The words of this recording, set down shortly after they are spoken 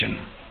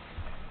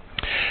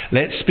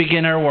Let's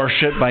begin our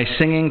worship by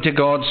singing to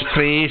God's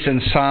praise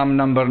in Psalm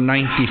number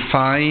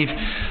 95,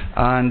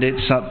 and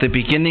it's at the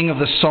beginning of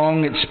the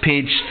song. It's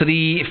page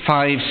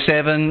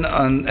 357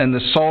 in the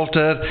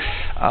Psalter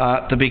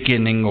at the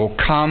beginning. "O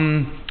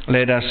come,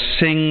 let us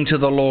sing to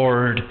the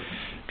Lord.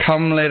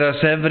 Come, let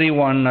us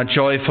everyone a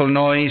joyful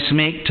noise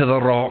make to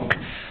the rock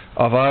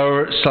of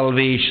our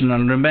salvation."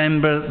 And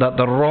remember that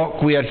the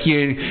rock we are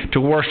here to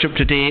worship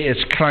today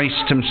is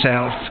Christ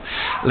himself.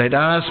 Let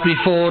us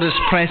before his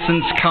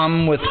presence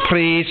come with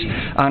praise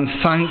and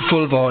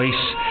thankful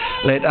voice.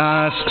 Let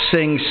us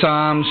sing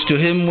psalms to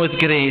him with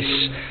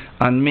grace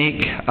and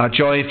make a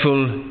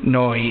joyful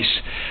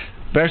noise.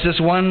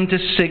 Verses 1 to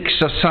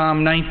 6 of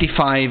Psalm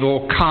 95. "O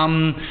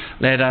come,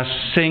 let us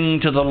sing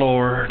to the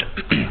Lord."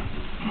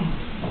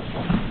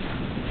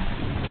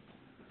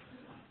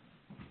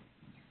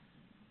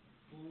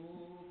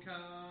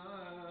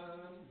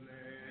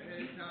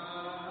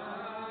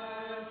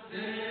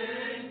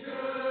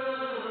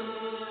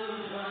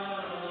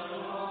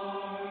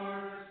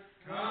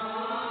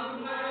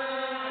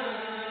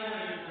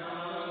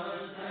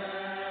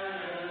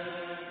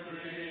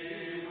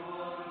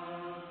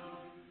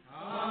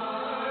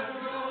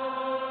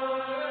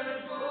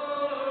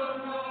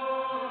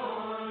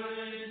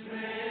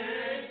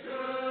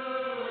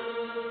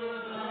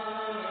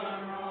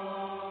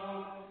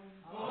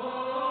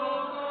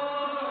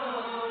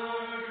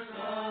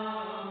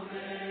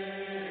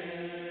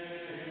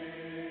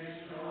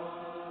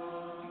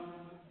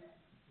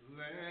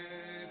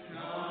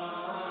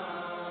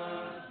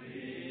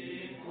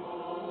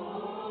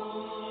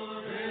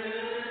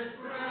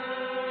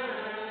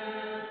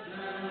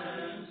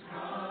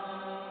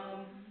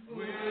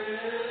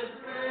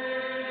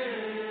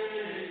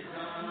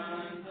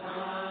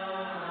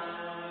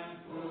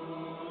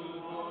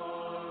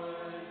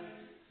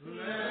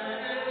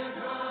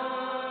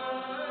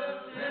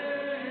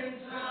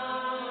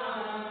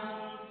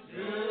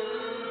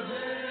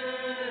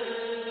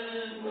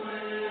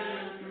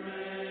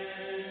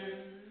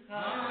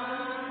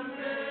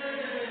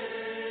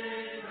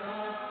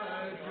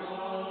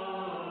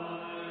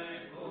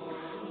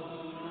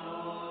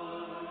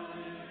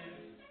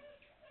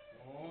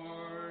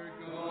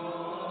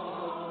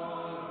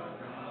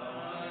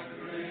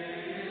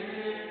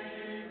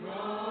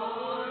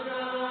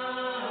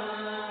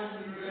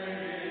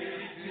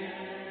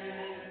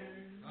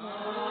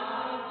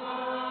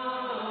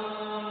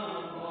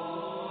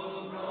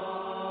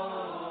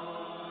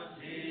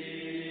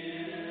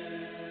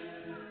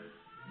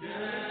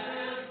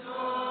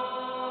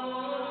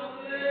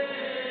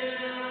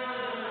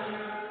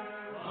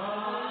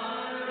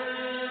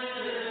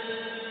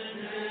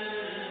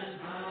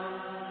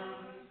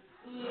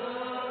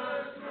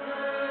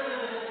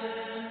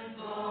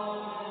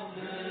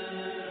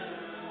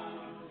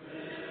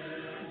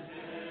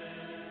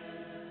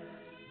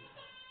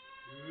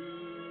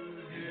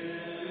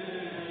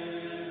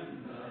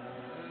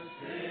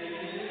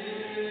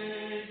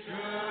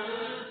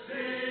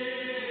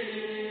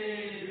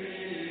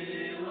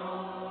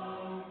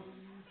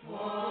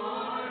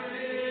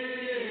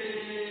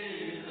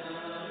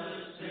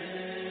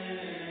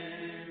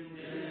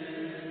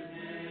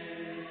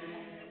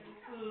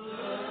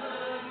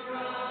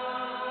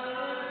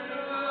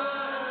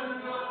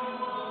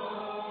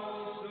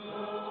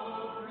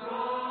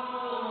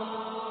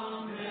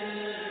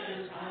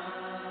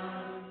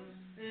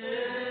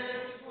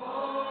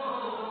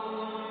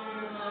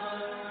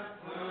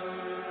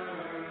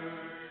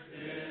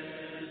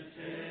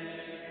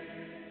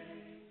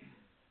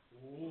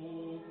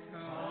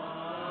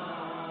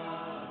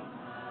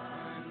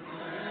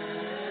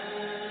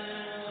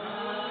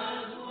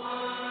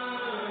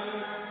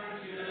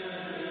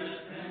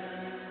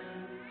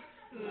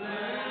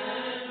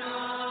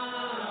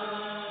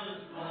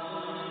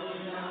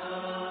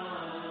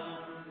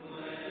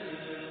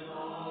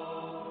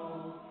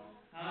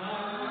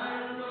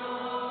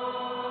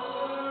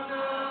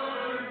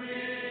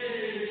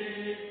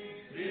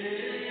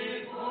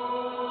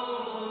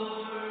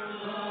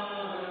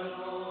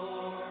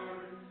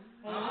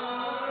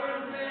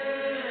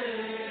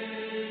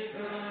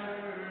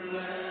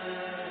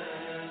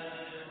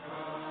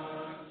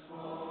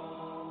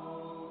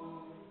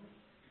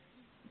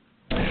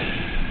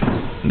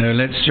 Now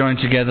let's join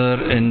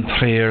together in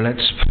prayer.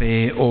 Let's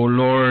pray. O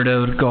Lord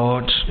our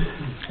God,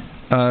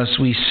 as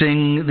we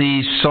sing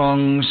these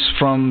songs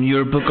from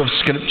your book of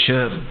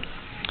Scripture,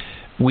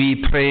 we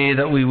pray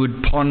that we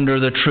would ponder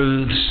the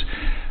truths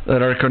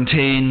that are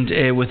contained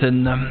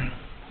within them.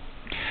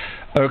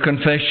 Our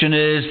confession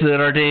is that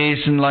there are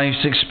days in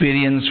life's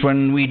experience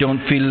when we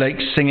don't feel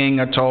like singing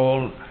at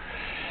all.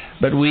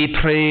 But we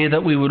pray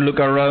that we would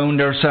look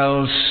around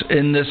ourselves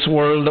in this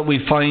world that we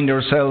find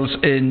ourselves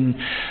in,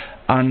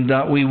 and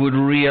that we would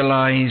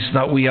realize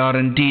that we are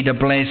indeed a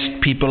blessed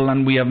people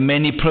and we have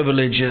many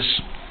privileges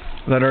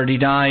that are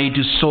denied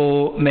to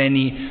so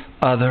many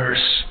others.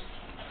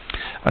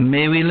 And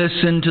may we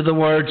listen to the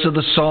words of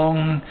the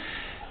song,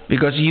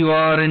 because you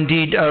are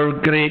indeed our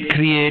great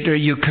Creator.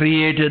 You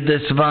created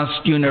this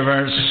vast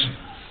universe.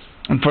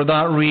 And for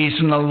that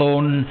reason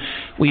alone,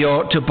 we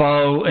ought to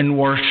bow in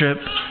worship.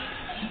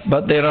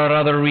 But there are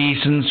other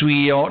reasons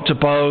we ought to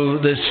bow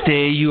this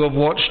day. You have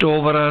watched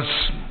over us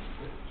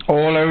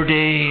all our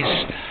days,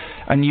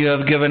 and you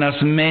have given us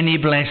many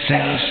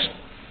blessings.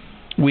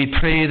 We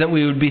pray that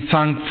we would be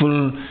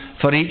thankful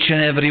for each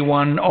and every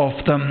one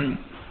of them.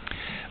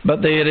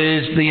 But there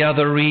is the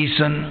other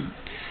reason,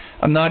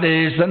 and that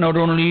is that not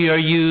only are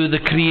you the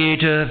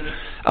creator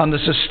and the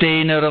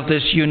sustainer of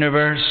this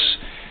universe,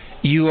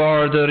 you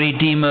are the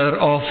redeemer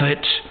of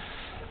it.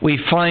 We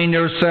find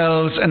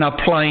ourselves in a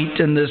plight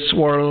in this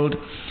world,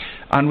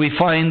 and we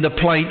find the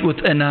plight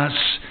within us,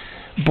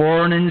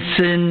 born in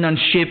sin and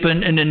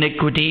shapen in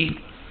iniquity,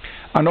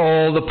 and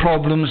all the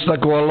problems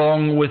that go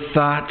along with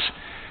that.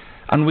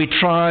 And we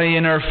try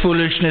in our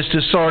foolishness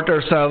to sort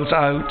ourselves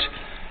out,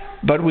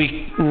 but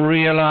we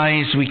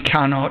realize we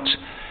cannot.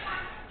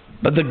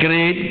 But the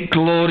great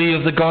glory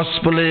of the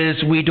gospel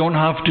is we don't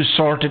have to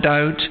sort it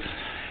out,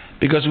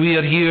 because we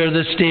are here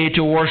this day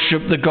to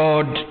worship the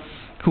God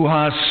who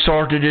has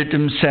sorted it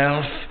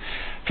himself.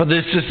 For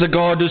this is the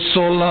God who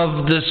so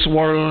loved this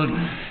world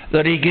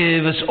that he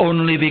gave his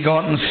only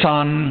begotten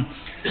Son,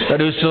 that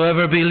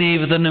whosoever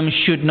believeth in him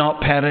should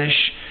not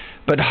perish,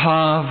 but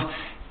have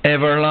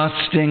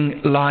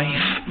everlasting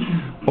life.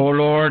 O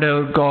Lord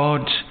our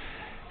God,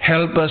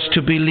 help us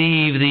to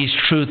believe these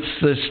truths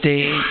this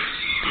day.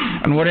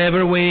 And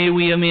whatever way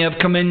we may have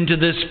come into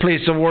this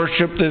place of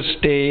worship this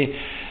day,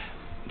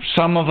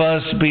 some of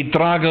us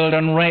bedraggled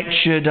and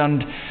wretched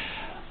and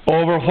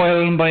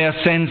overwhelmed by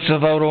a sense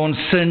of our own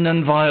sin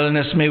and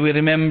vileness, may we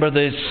remember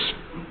this.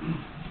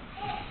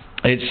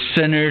 It's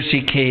sinners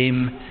he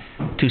came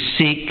to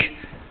seek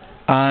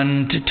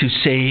and to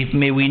save.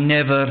 May we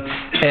never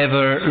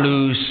ever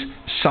lose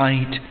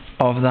sight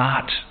of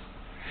that.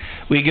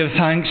 We give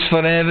thanks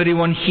for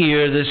everyone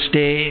here this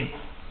day.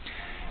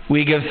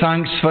 We give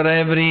thanks for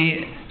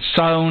every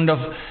sound of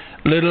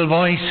little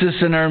voices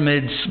in our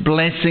midst.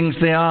 Blessings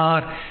they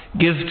are,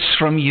 gifts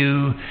from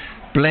you.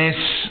 Bless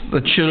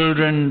the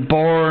children,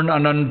 born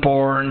and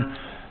unborn,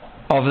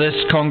 of this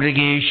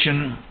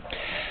congregation.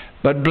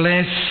 But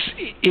bless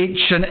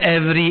each and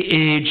every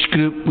age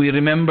group. We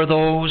remember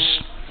those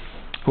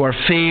who are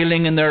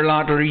failing in their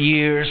latter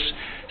years,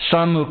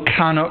 some who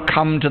cannot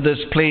come to this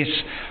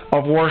place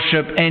of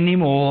worship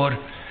anymore.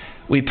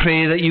 We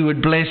pray that you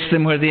would bless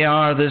them where they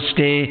are this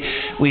day.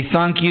 We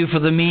thank you for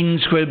the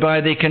means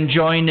whereby they can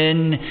join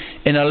in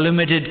a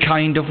limited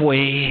kind of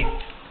way.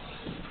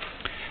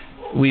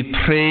 We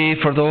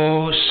pray for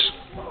those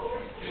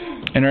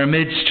in our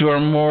midst who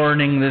are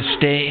mourning this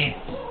day,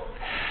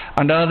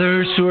 and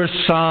others who are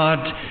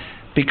sad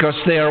because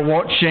they are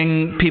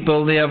watching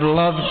people they have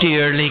loved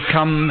dearly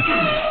come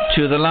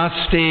to the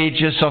last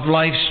stages of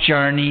life's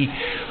journey.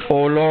 O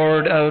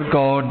Lord our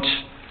God,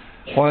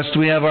 whilst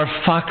we have our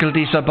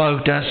faculties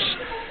about us,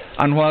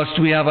 and whilst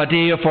we have a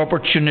day of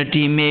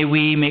opportunity, may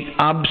we make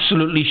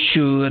absolutely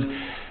sure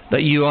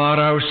that you are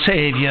our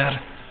Saviour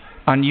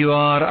and you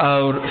are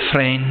our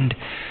friend.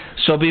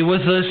 So be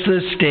with us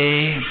this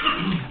day.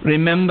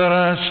 Remember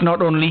us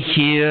not only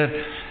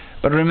here,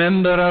 but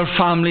remember our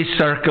family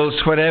circles,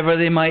 wherever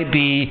they might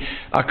be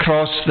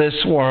across this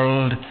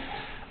world.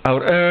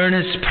 Our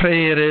earnest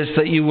prayer is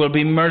that you will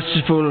be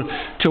merciful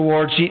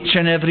towards each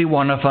and every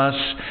one of us,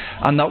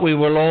 and that we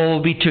will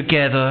all be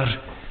together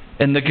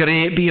in the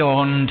great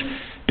beyond,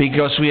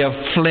 because we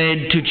have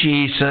fled to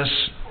Jesus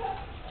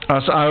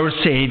as our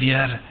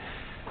Saviour.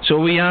 So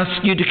we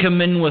ask you to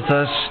come in with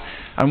us,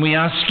 and we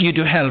ask you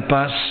to help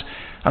us,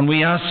 and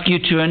we ask you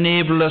to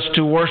enable us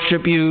to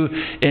worship you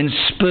in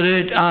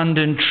spirit and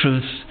in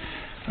truth.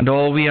 And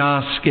all we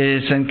ask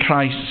is in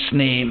Christ's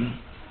name.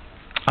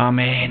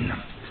 Amen.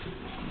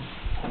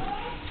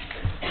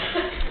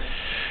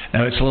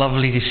 Now, it's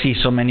lovely to see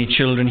so many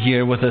children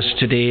here with us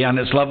today, and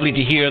it's lovely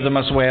to hear them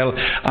as well.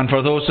 And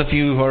for those of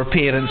you who are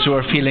parents who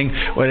are feeling,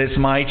 well, it's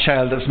my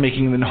child that's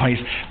making the noise,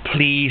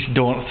 please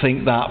don't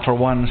think that for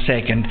 1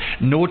 second.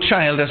 No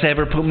child has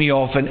ever put me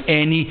off in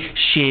any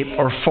shape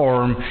or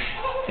form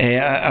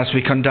as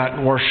we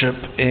conduct worship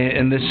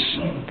in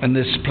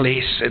this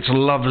place. It's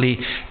lovely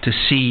to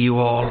see you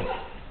all.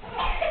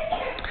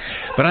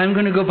 But I'm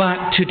going to go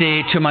back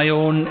today to my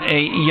own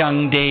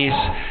young days,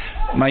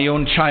 my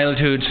own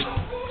childhood.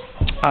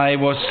 I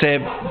was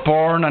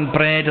born and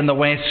bred in the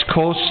West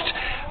Coast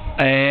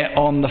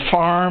on the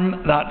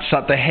farm that's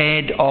at the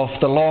head of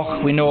the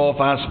loch we know of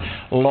as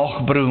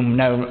Loch Broom.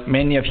 Now,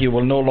 many of you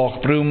will know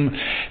Loch Broom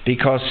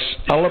because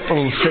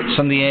Ullapool sits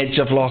on the edge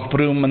of Loch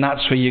Broom, and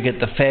that's where you get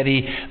the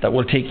ferry that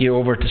will take you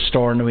over to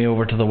Stornoway,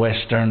 over to the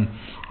Western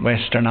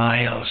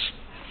Isles.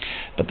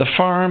 But the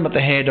farm at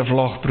the head of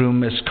Loch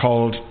Broom is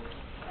called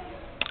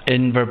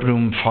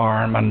Inverbroom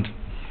Farm, and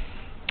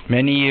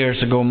many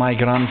years ago my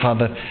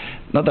grandfather,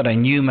 not that I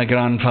knew my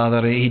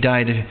grandfather, he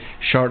died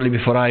shortly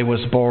before I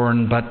was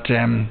born, but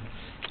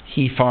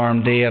he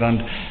farmed there,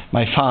 and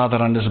my father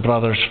and his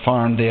brothers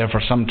farmed there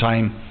for some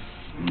time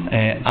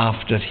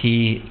after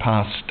he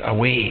passed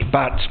away.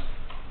 But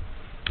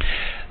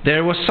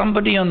there was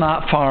somebody on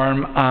that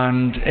farm,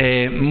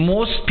 and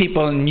most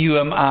people knew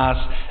him as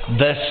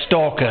the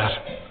Stalker.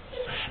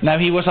 Now,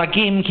 he was a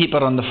gamekeeper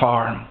on the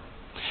farm.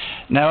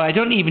 Now, I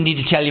don't even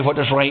need to tell you what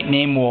his right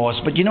name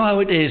was, but you know how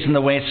it is in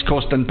the West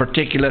Coast in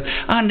particular,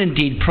 and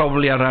indeed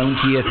probably around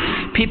here.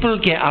 People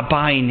get a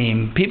by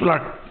name. People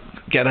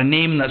get a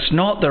name that's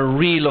not their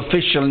real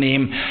official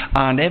name,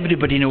 and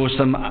everybody knows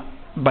them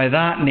by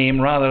that name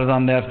rather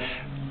than their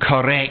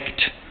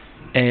correct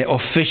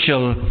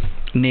official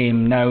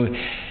name. Now,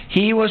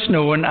 he was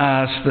known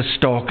as the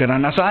Stalker,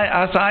 and as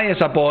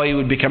a boy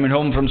would be coming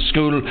home from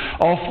school,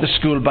 off the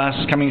school bus,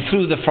 coming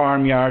through the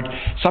farmyard,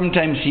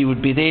 sometimes he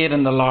would be there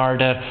in the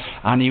larder,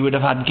 and he would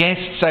have had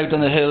guests out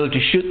on the hill to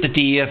shoot the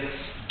deer,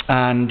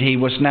 and he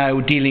was now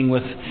dealing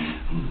with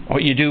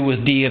what you do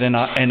with deer in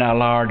a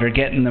larder,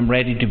 getting them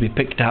ready to be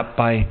picked up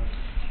by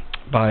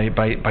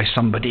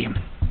somebody.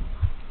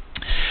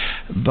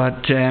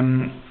 But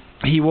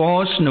he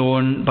was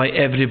known by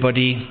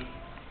everybody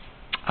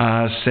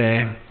as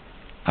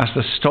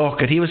the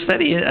Stalker. He was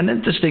an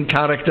interesting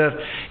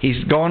character.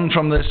 He's gone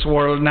from this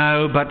world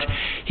now, but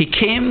he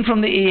came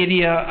from the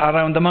area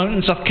around the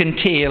mountains of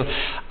Kintail,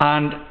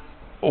 and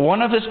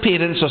one of his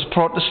parents was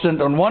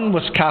Protestant and one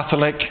was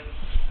Catholic,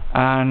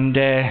 and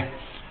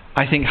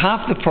I think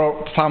half the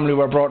family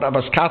were brought up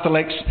as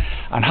Catholics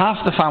and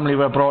half the family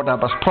were brought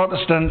up as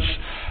Protestants,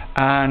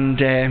 and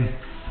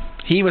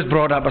he was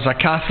brought up as a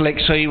Catholic,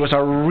 so he was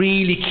a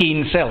really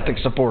keen Celtic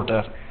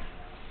supporter.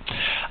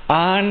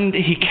 And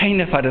he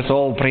kind of had us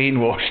all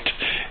brainwashed.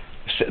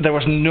 There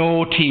was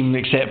no team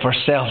except for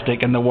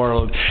Celtic in the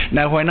world.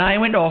 Now, when I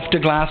went off to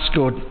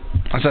Glasgow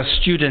as a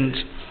student,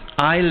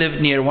 I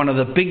lived near one of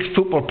the big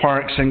football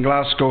parks in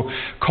Glasgow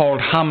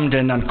called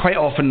Hampden, and quite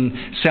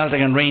often Celtic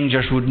and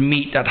Rangers would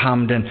meet at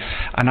Hampden,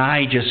 and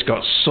I just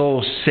got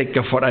so sick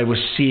of what I was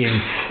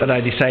seeing that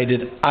I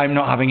decided I'm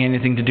not having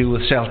anything to do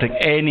with Celtic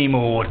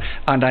anymore,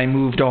 and I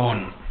moved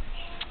on.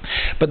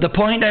 But the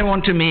point I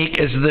want to make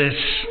is this,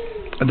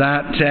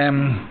 that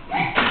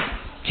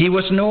he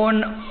was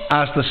known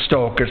as the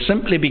Stalker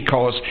simply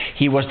because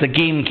he was the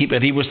gamekeeper,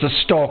 he was the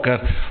stalker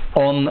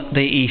on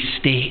the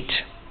estate.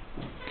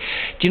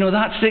 Do you know,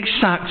 that's the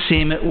exact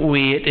same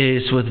way it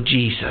is with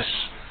Jesus.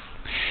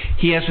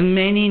 He has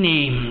many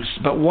names,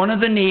 but one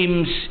of the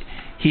names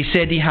he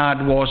said he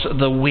had was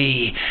the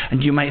Way.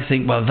 And you might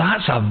think, well,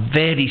 that's a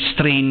very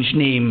strange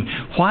name.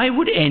 Why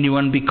would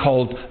anyone be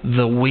called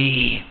the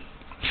Way?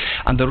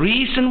 And the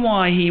reason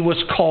why he was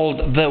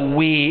called the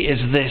Way is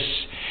this: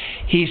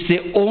 he's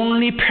the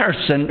only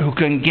person who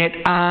can get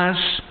us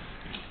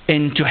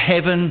into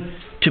heaven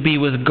to be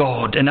with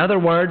God. In other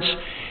words,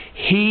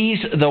 he's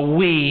the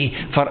way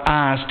for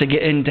us to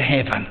get into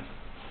heaven.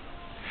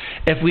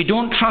 If we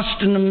don't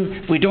trust in him,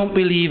 if we don't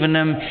believe in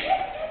him,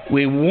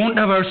 we won't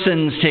have our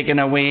sins taken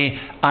away,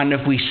 and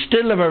if we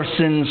still have our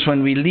sins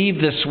when we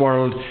leave this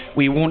world,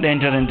 we won't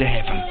enter into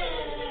heaven.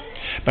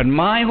 But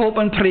my hope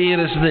and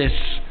prayer is this: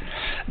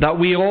 that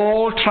we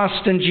all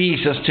trust in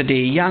Jesus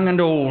today, young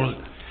and old.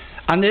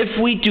 And if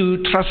we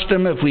do trust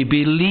him, if we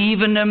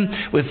believe in him,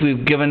 if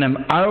we've given him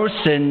our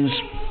sins,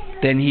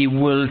 then he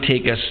will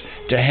take us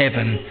to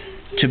heaven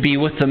to be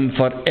with him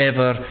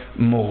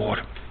forevermore.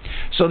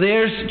 So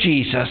there's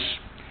Jesus.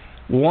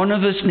 One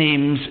of his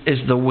names is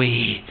the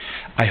Way.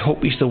 I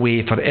hope he's the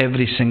way for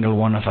every single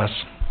one of us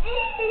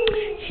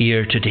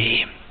here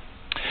today.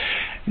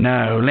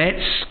 Now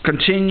let's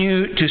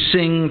continue to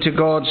sing to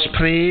God's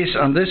praise,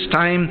 and this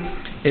time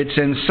it's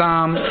in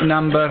Psalm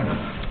number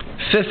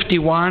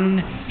 51,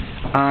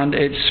 and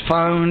it's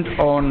found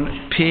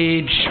on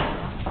page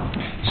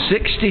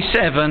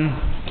 67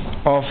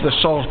 of the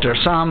Psalter.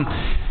 Psalm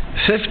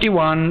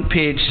 51,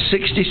 page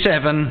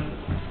 67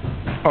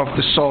 of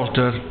the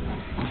Psalter.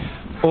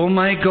 O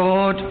my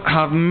God,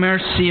 have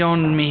mercy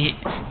on me.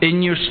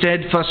 In your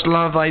steadfast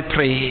love I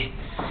pray.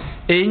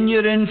 In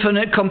your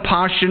infinite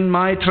compassion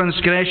my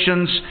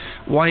transgressions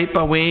wipe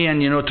away.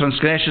 And you know,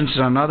 transgressions is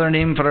another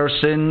name for our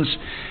sins.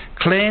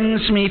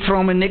 Cleanse me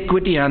from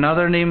iniquity,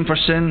 another name for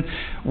sin.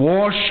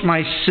 Wash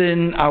my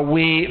sin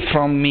away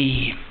from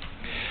me.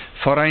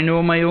 For I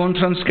know my own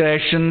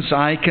transgressions,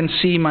 I can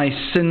see my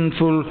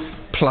sinful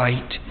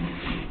plight.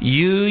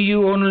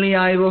 You only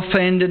I have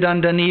offended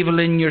and done evil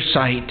in your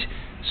sight.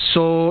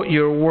 So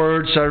your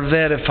words are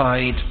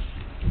verified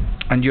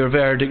and your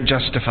verdict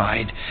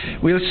justified.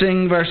 We'll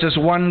sing verses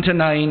 1 to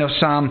 9 of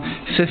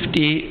Psalm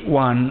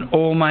 51.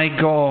 O my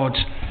God,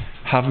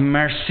 have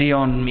mercy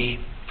on me.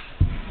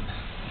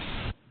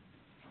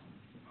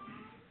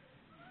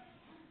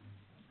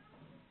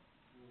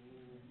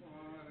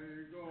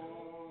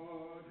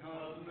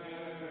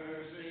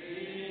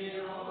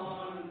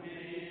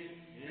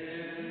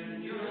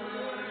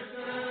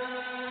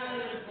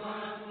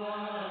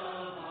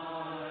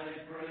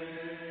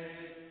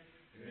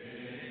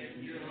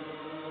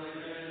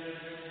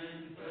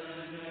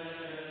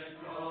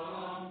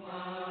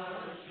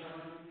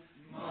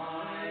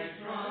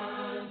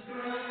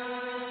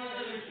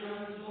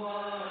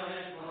 One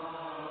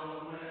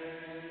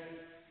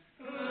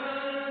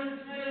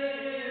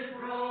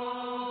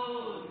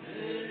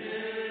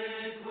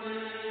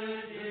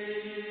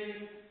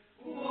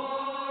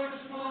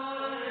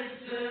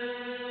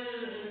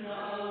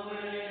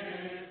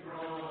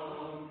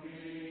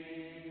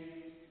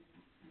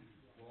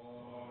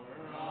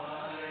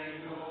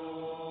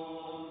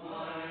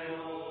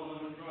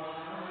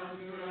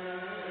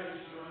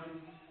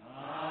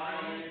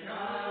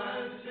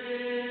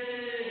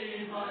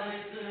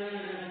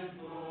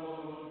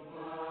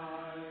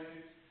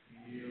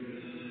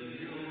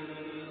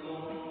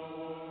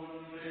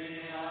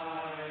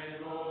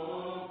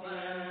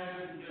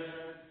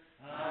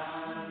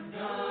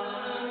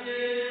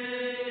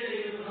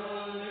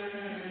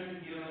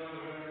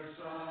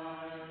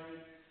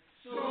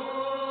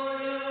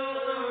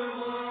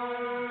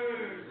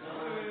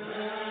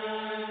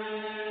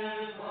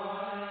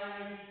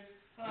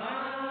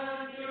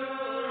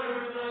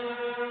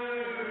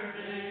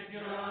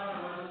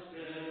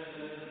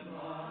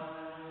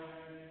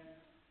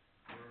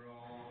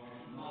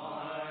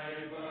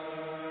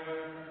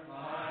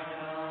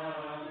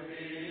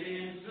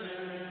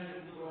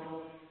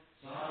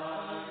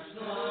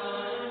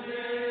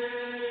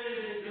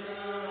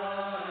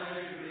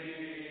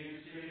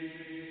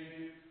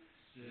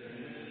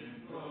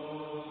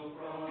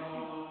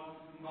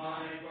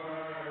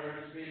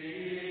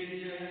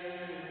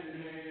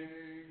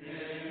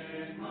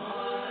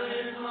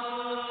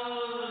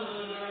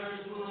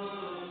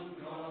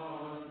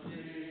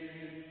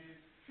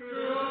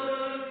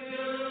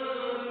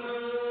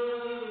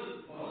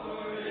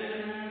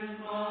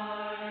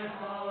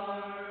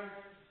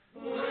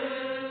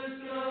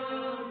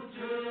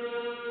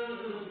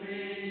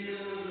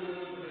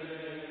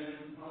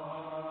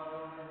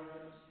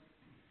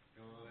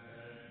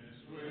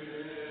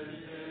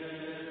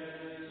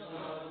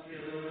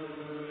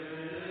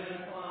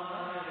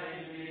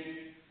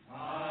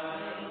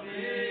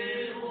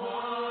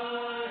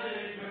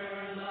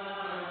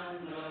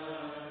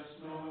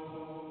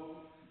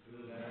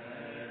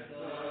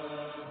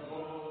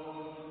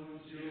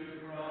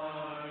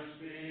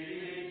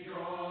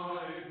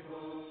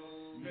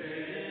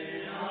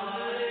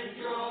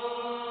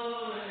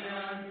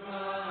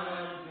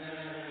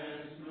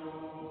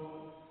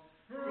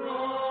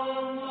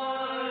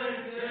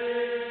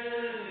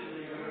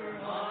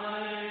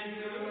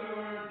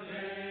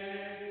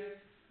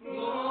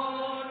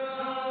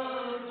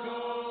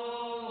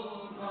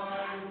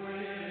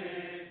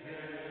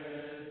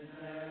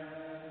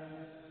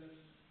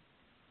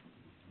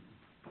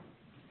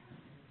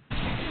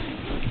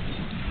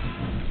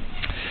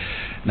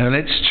Now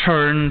let's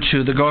turn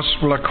to the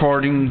Gospel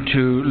according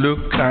to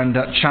Luke and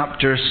at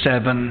chapter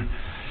 7.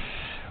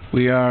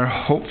 We are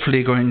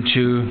hopefully going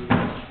to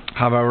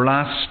have our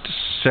last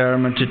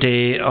sermon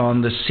today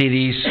on the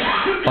series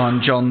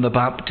on John the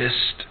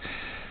Baptist.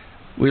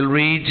 We'll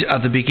read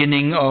at the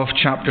beginning of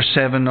chapter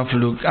 7 of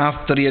Luke.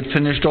 After he had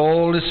finished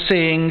all his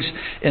sayings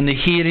in the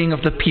hearing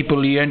of the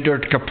people, he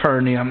entered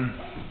Capernaum.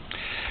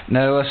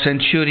 Now a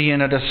centurion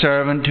had a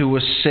servant who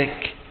was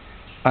sick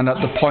and at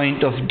the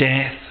point of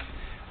death,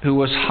 who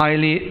was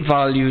highly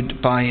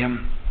valued by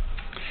him.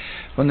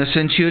 When the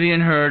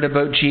centurion heard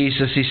about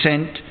Jesus, he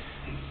sent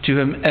to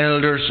him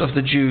elders of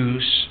the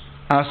Jews,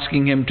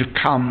 asking him to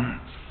come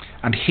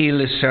and heal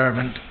his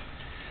servant.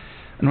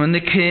 And when they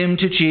came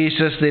to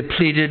Jesus, they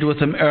pleaded with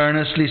him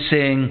earnestly,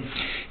 saying,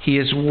 "He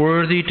is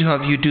worthy to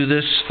have you do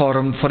this for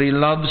him, for he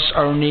loves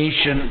our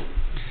nation,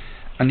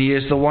 and he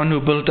is the one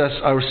who built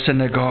us our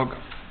synagogue."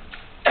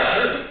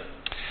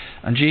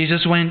 And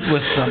Jesus went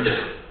with them.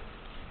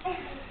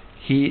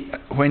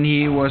 When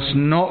he was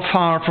not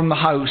far from the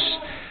house,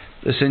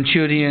 the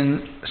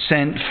centurion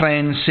sent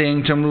friends,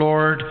 saying to him,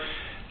 "Lord,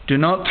 do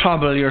not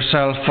trouble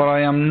yourself, for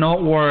I am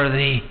not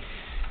worthy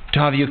to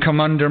have you come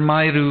under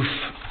my roof.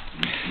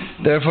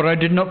 Therefore I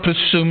did not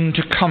presume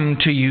to come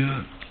to you.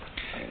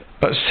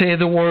 But say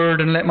the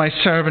word, and let my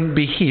servant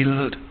be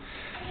healed.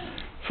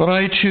 For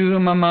I too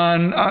am a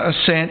man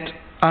set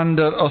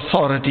under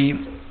authority,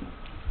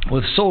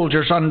 with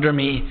soldiers under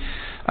me.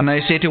 And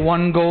I say to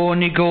one, go,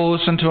 and he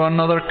goes, and to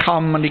another,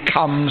 come, and he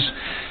comes,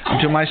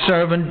 and to my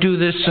servant, do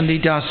this, and he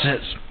does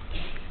it."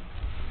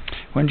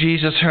 When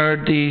Jesus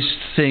heard these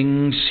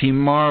things, he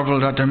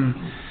marveled at him,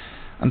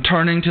 and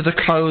turning to the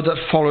crowd that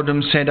followed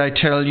him, said, "I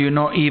tell you,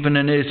 not even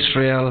in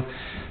Israel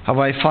have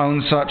I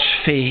found such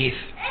faith."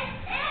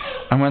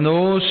 And when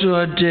those who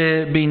had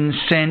been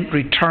sent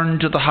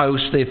returned to the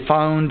house, they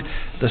found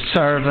the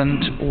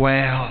servant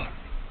well.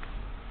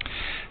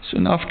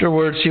 Soon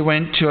afterwards he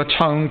went to a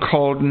town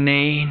called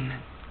Nain,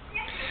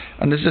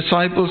 and his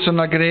disciples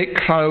and a great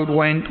crowd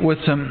went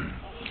with him.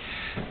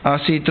 As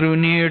he drew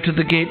near to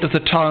the gate of the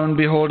town,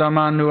 behold, a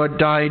man who had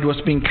died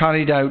was being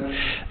carried out,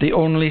 the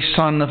only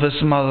son of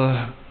his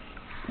mother,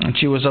 and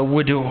she was a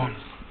widow.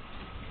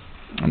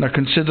 And a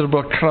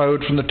considerable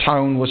crowd from the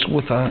town was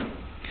with her.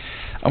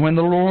 And when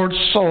the Lord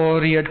saw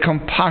her, he had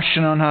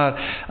compassion on her,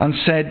 and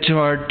said to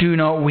her, "Do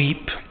not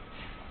weep."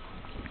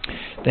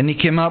 Then he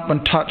came up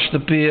and touched the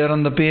bier,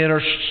 and the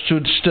bearer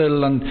stood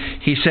still, and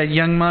he said,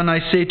 "Young man, I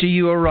say to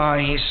you,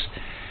 arise."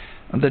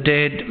 And the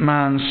dead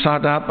man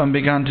sat up and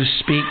began to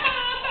speak,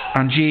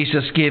 and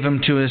Jesus gave him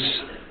to his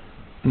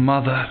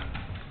mother.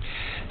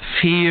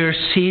 Fear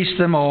seized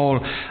them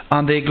all,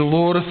 and they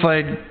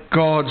glorified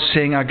God,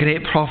 saying, "A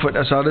great prophet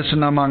has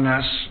arisen among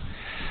us,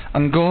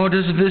 and God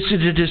has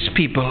visited his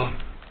people."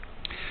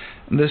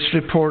 And this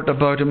report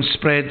about him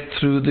spread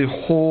through the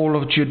whole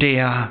of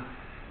Judea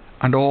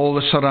and all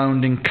the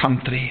surrounding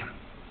country.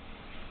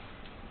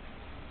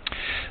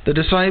 The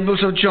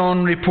disciples of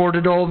John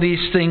reported all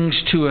these things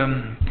to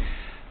him.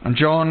 And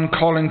John,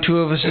 calling two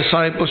of his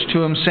disciples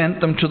to him,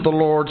 sent them to the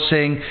Lord,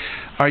 saying,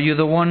 "Are you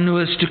the one who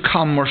is to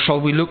come, or shall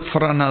we look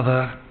for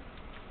another?"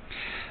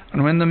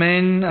 And when the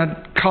men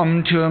had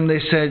come to him,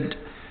 they said,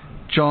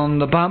 "John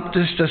the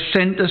Baptist has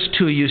sent us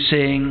to you,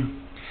 saying,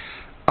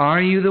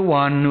 'Are you the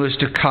one who is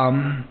to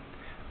come,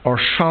 or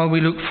shall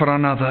we look for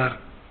another?'"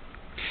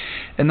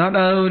 In that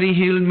hour he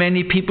healed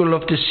many people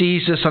of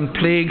diseases and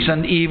plagues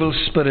and evil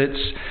spirits,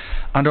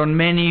 and on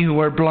many who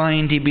were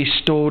blind he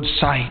bestowed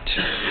sight.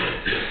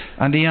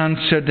 And he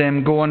answered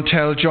them, "Go and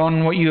tell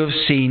John what you have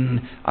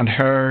seen and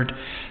heard.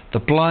 The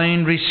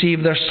blind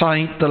receive their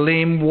sight, the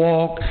lame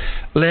walk,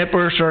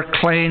 lepers are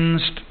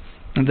cleansed,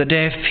 and the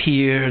deaf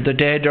hear. The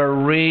dead are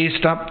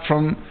raised up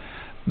from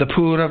the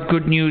poor of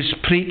good news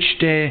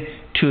preached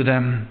to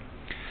them.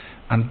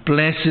 And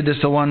blessed is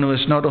the one who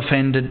is not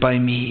offended by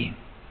me."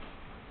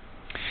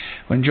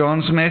 When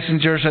John's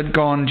messengers had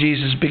gone,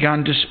 Jesus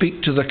began to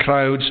speak to the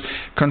crowds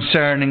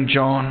concerning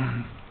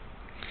John.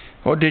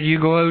 "What did you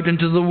go out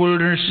into the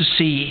wilderness to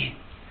see?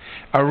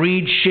 A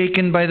reed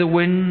shaken by the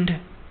wind?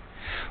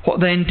 What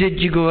then did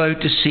you go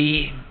out to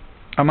see?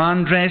 A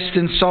man dressed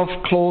in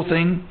soft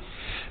clothing?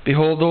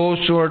 Behold,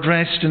 those who are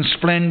dressed in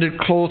splendid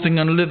clothing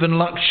and live in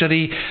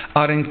luxury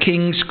are in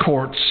king's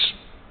courts.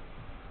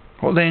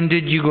 What then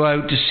did you go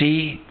out to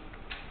see?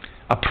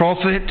 A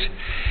prophet?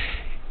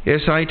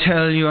 Yes, I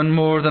tell you, and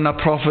more than a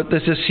prophet.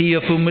 This is he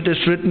of whom it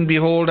is written,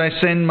 'Behold, I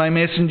send my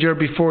messenger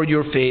before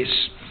your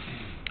face,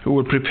 who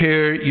will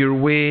prepare your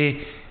way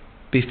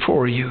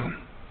before you.'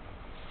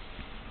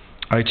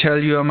 I tell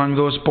you, among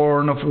those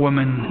born of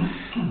women,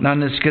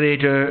 none is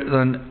greater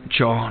than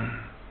John.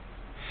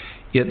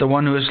 Yet the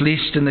one who is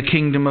least in the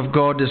kingdom of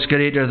God is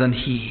greater than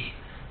he."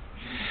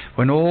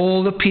 When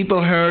all the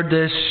people heard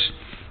this,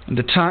 and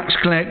the tax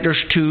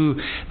collectors too,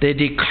 they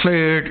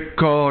declared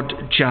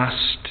God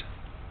just,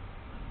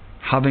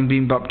 having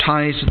been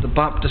baptized with the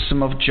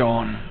baptism of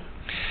John.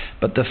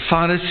 But the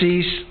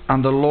Pharisees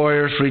and the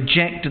lawyers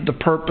rejected the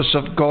purpose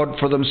of God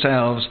for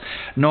themselves,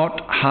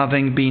 not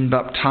having been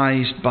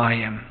baptized by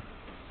him.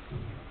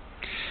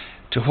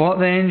 To what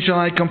then shall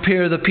I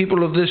compare the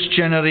people of this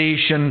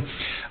generation,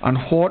 and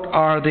what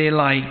are they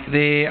like?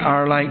 They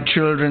are like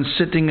children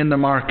sitting in the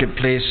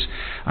marketplace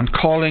and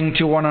calling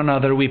to one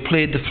another. We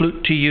played the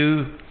flute to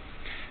you,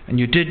 and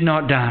you did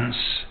not dance.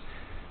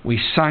 We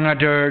sang a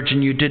dirge,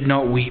 and you did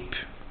not weep.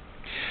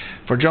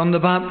 For John the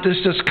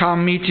Baptist has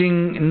come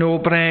eating no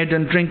bread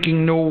and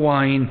drinking no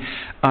wine,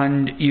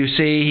 and you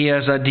say he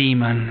has a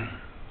demon.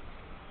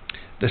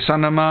 The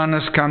Son of Man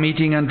has come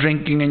eating and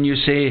drinking, and you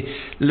say,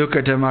 look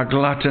at him, a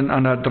glutton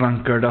and a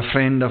drunkard, a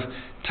friend of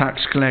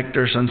tax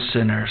collectors and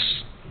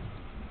sinners.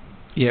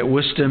 Yet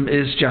wisdom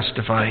is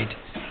justified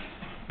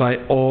by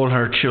all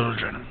her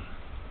children.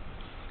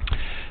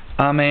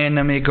 Amen,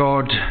 and may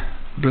God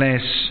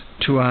bless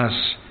to us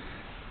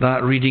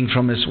that reading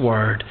from His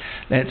Word.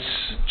 Let's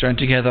join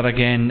together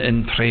again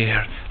in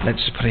prayer.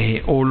 Let's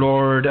pray. O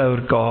Lord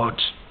our God,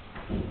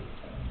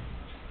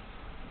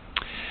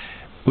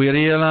 we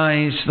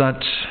realize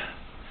that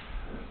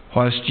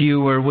whilst you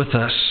were with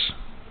us,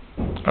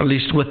 at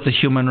least with the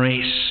human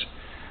race,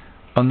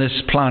 on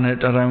this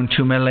planet around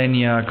 2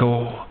 millennia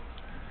ago,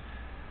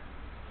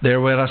 there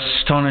were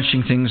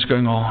astonishing things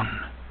going on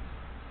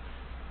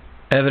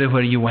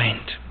everywhere you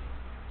went.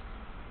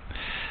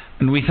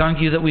 And we thank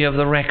you that we have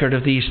the record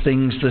of these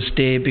things this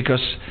day,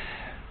 because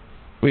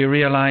we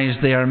realize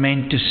they are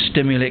meant to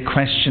stimulate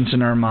questions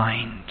in our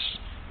minds.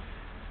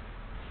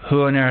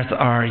 Who on earth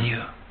are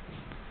you?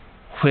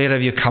 Where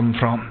have you come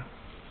from?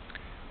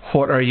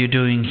 What are you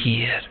doing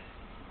here?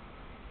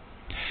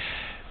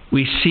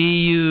 We see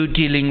you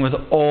dealing with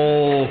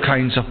all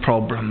kinds of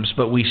problems,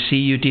 but we see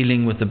you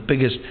dealing with the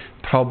biggest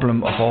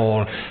problem of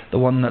all, the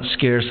one that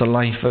scares the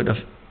life out of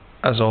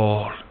us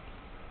all.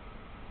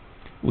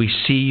 We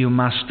see you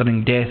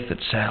mastering death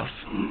itself.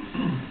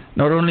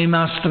 Not only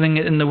mastering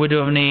it in the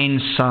widow of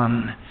Nain's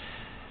son,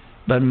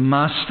 but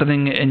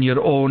mastering it in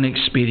your own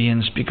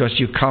experience, because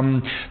you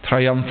come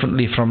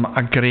triumphantly from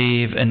a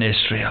grave in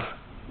Israel.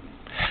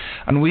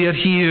 And we are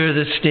here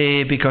this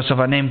day because of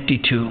an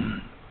empty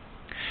tomb.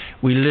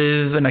 We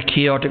live in a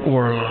chaotic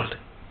world.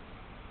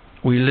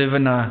 We live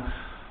in a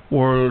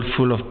world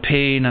full of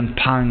pain and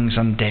pangs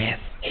and death.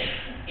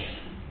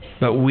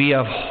 But we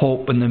have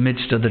hope in the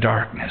midst of the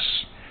darkness.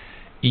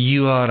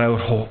 You are our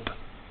hope.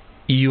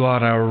 You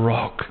are our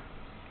rock.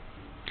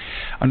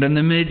 And in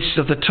the midst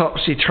of the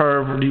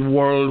topsy-turvy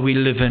world we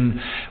live in,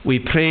 we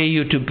pray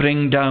you to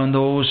bring down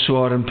those who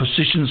are in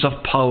positions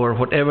of power,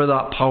 whatever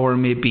that power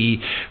may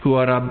be, who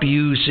are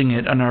abusing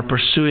it and are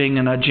pursuing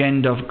an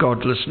agenda of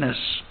godlessness.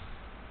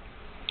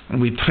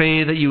 And we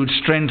pray that you would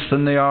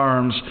strengthen the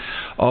arms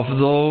of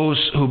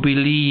those who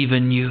believe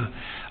in you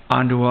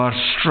and who are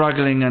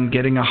struggling and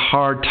getting a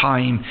hard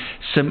time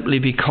simply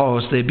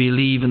because they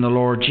believe in the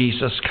Lord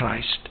Jesus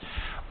Christ.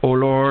 O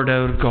Lord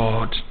our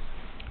God,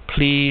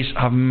 please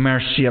have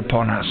mercy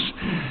upon us,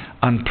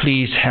 and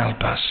please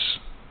help us.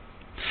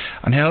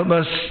 And help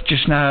us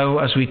just now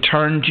as we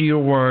turn to your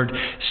word,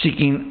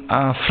 seeking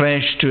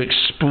afresh to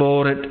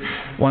explore it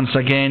once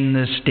again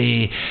this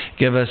day.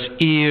 Give us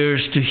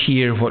ears to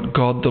hear what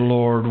God the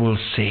Lord will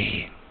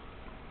say,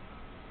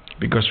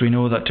 because we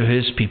know that to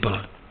his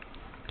people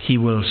he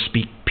will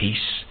speak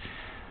peace.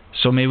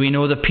 So may we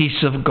know the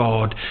peace of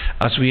God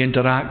as we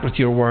interact with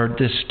your word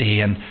this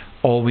day, and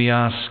all we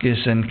ask is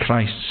in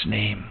Christ's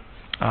name.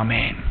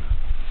 Amen.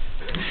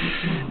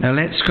 Now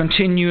let's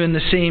continue in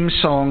the same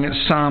song.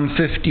 It's Psalm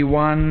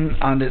 51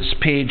 and it's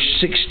page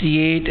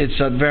 68.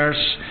 It's at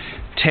verse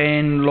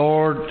 10.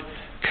 Lord,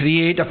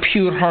 create a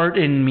pure heart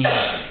in me,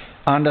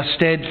 and a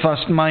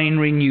steadfast mind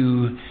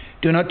renew.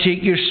 Do not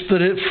take your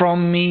spirit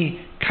from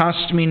me.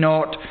 Cast me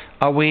not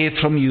away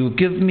from you.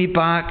 Give me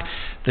back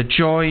the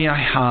joy I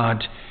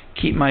had.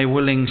 Keep my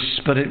willing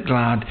spirit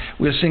glad.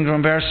 We'll sing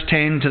from verse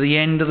 10 to the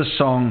end of the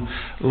song.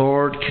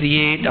 Lord,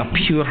 create a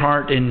pure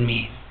heart in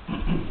me.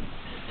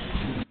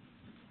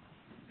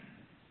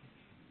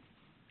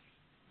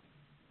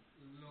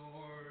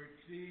 Lord,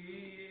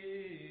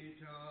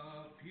 create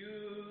a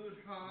pure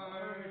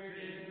heart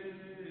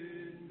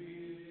in me,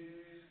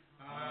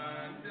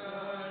 and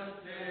a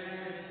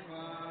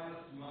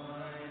steadfast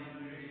mind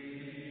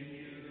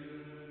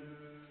renew.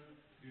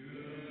 Do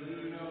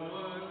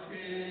not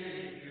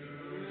take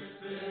your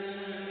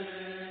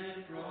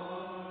spirit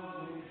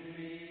from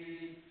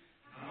me.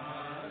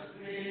 Cast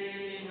me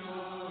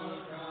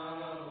not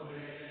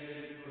away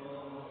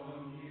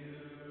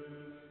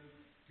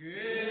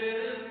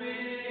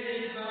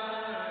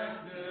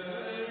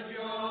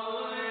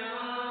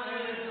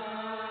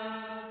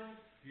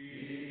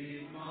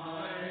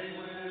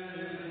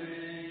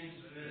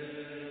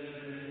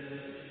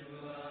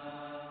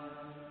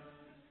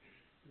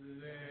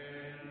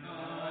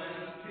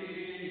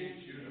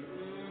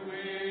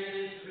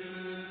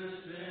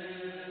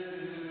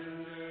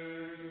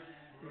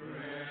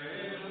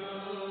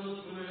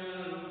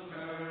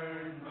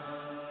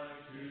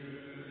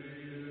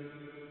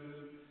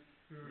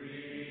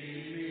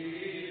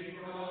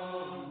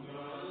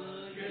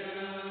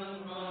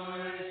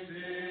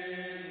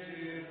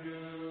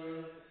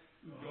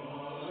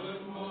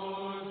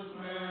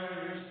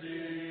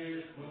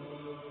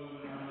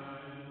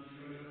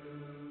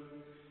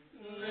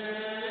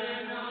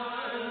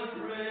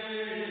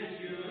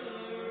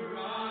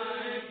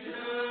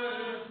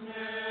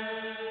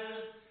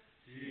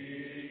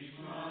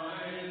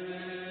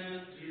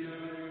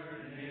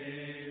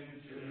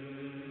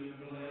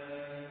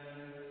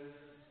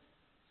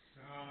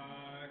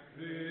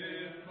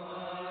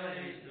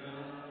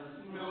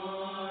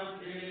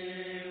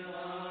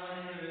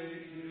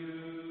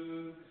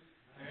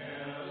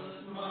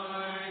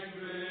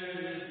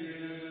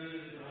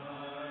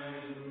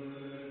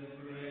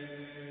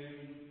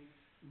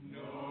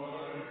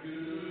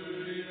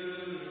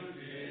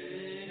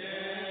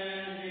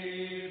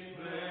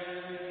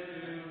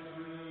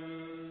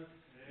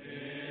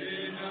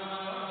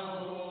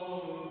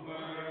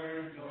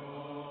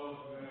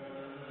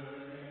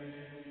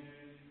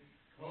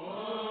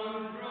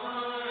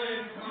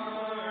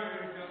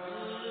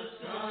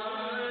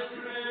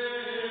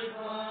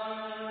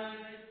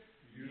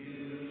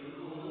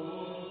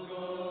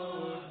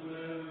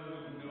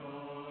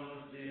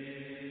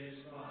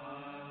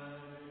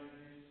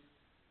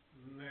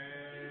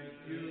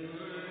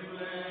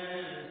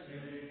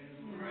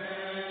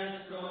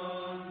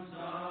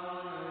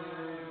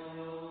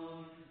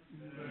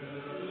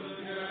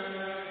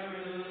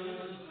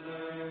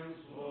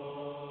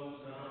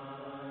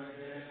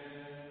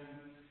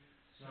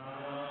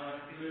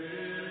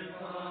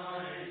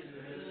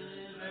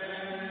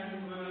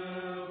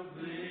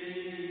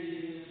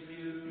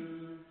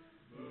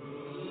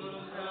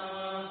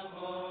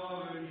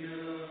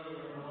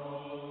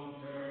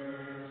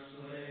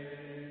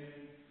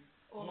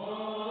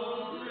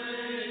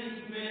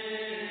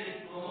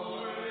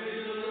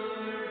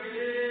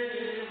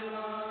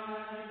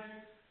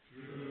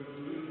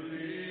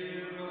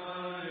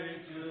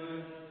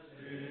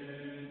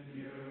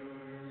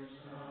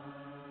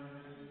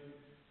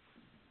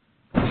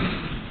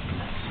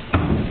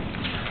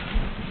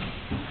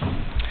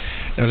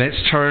Now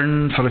let's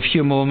turn for a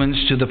few moments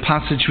to the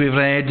passage we've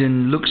read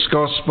in Luke's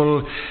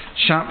Gospel,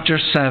 chapter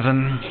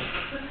 7.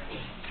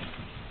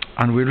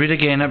 And we'll read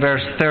again at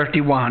verse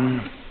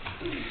 31.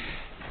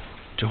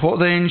 To what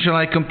then shall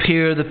I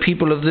compare the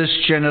people of this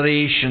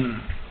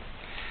generation?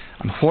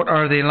 And what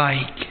are they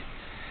like?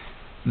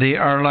 They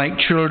are like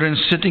children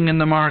sitting in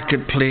the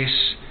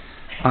marketplace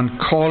and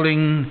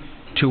calling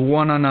to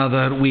one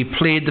another. We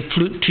played the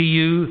flute to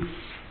you,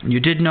 and you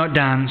did not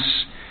dance.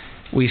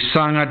 We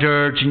sang a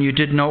dirge, and you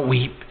did not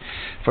weep.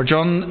 For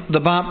John the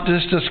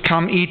Baptist has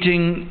come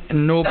eating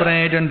no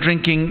bread and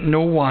drinking no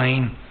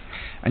wine,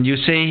 and you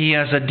say he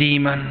has a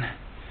demon.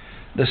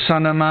 The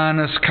Son of Man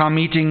has come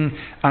eating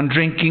and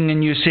drinking,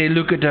 and you say,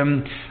 look at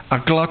him, a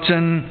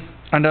glutton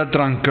and a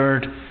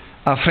drunkard,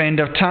 a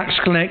friend of tax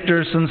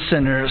collectors and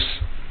sinners.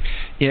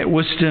 Yet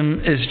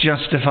wisdom is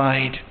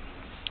justified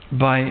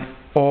by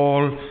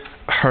all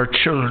her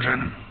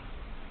children.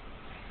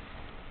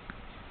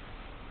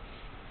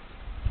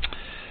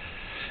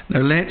 Now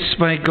let's,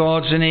 by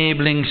God's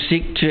enabling,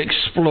 seek to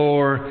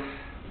explore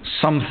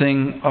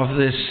something of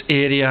this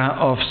area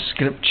of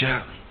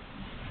Scripture.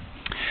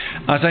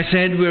 As I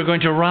said, we're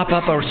going to wrap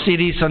up our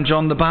series on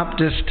John the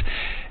Baptist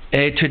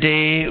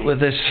today with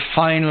this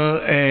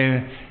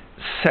final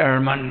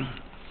sermon.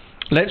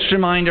 Let's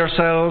remind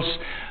ourselves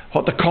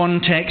what the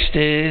context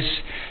is.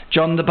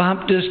 John the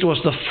Baptist was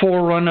the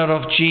forerunner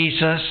of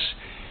Jesus.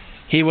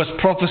 He was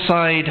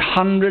prophesied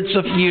hundreds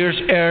of years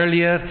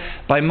earlier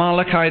by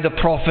Malachi the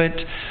prophet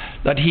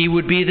that he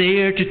would be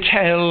there to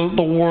tell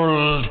the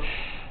world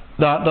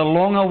that the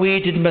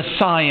long-awaited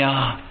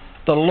Messiah,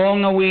 the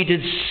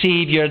long-awaited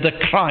Saviour, the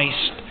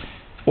Christ,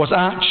 was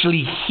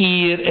actually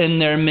here in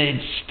their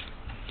midst.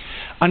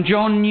 And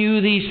John knew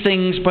these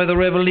things by the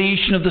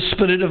revelation of the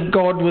Spirit of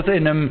God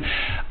within him,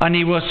 and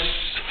he was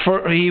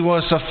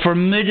a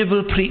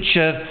formidable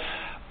preacher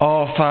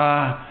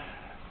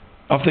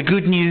of the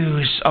good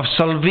news of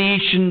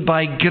salvation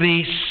by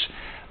grace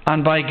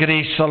and by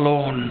grace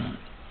alone.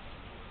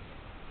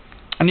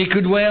 And he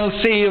could well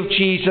say of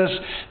Jesus,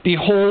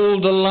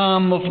 behold the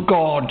Lamb of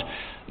God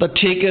that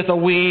taketh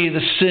away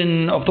the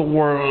sin of the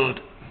world.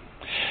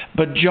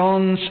 But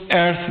John's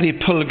earthly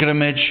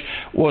pilgrimage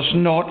was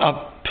not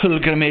a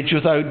pilgrimage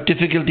without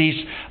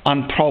difficulties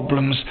and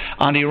problems,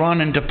 and he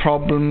ran into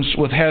problems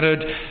with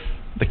Herod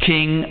the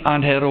king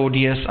and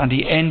Herodias, and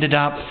he ended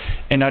up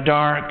in a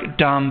dark,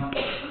 damp,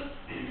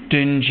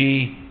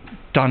 dingy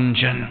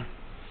dungeon,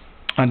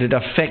 and it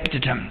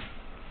affected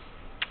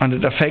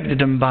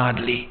him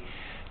badly,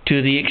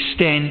 to the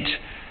extent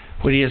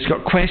where he has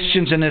got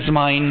questions in his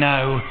mind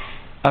now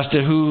as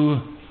to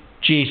who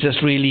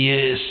Jesus really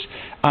is,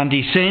 and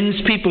he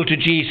sends people to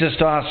Jesus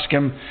to ask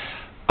him,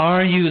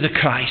 are you the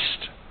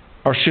Christ,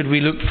 or should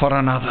we look for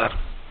another?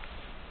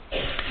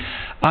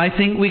 I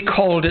think we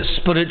called it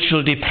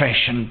spiritual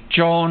depression.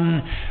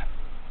 John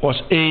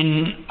was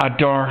in a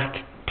dark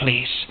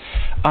place,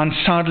 and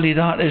sadly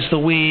that is the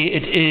way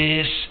it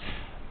is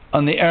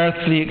on the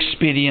earthly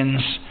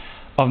experience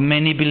of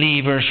many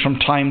believers from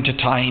time to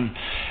time,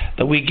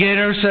 that we get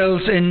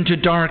ourselves into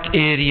dark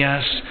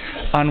areas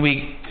and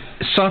we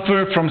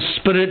suffer from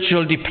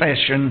spiritual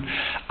depression,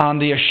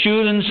 and the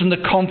assurance and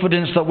the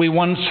confidence that we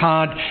once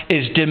had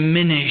is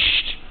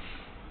diminished,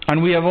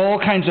 and we have all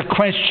kinds of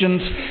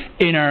questions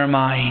in our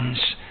minds.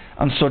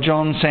 And so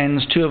John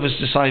sends two of his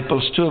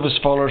disciples, two of his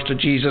followers, to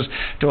Jesus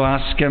to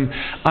ask him.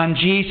 And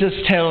Jesus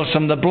tells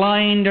them, the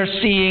blind are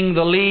seeing,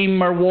 the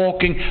lame are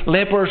walking,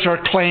 lepers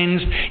are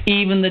cleansed,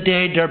 even the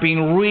dead are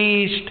being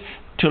raised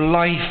to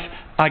life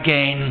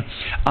again.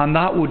 And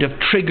that would have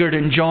triggered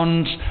in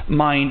John's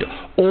mind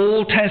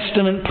Old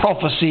Testament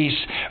prophecies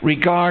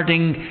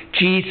regarding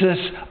Jesus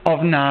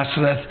of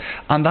Nazareth.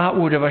 And that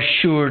would have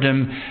assured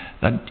him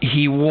that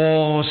he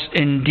was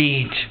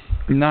indeed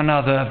none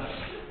other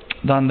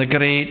than the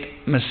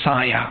great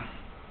Messiah.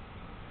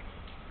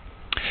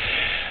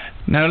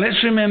 Now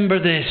let's remember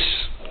this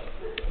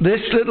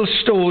little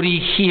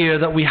story here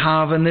that we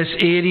have in this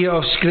area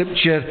of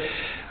Scripture.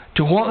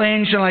 To what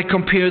then shall I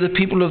compare the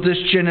people of this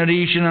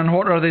generation, and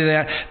what are they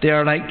there? They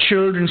are like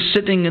children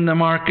sitting in the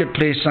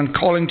marketplace and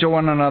calling to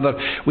one another.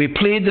 We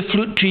played the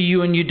flute to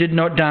you and you did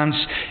not dance.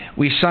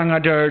 We sang a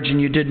dirge and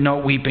you did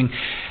not weeping.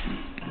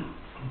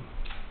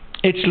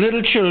 It's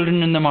little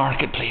children in the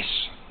marketplace.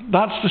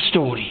 That's the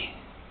story.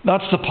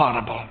 That's the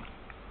parable.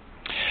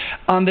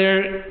 And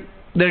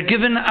they're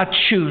given a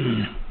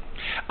tune.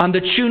 And the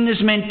tune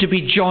is meant to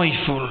be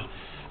joyful.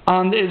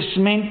 And it's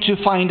meant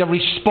to find a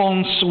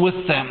response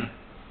with them.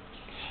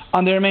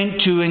 And they're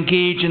meant to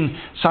engage in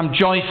some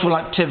joyful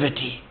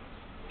activity.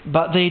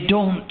 But they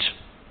don't.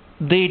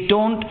 They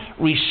don't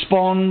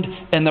respond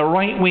in the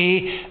right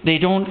way. They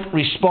don't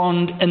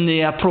respond in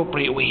the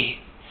appropriate way.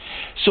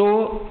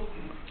 So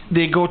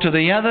they go to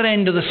the other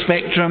end of the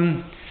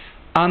spectrum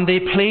and they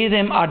play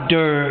them a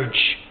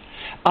dirge.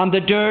 And the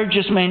dirge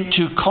is meant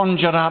to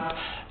conjure up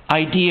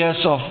ideas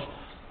of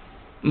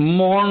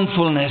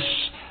mournfulness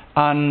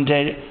and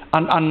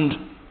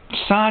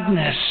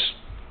sadness.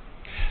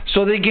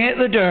 So they get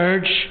the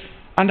dirge,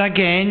 and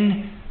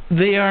again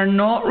they are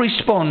not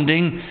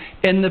responding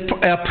in the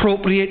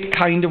appropriate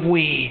kind of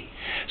way.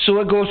 So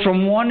it goes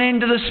from one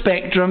end of the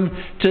spectrum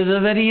to the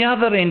very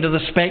other end of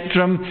the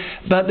spectrum,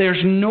 but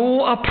there's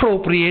no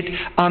appropriate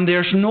and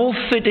there's no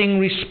fitting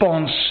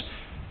response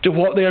to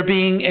what they're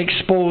being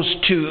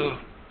exposed to.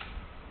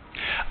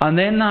 And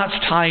then that's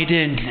tied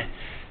in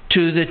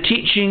to the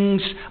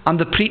teachings and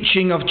the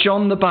preaching of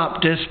John the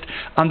Baptist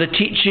and the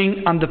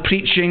teaching and the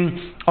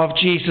preaching of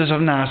Jesus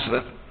of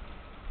Nazareth.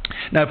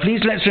 Now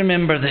please let's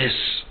remember this.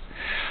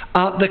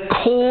 At the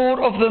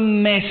core of the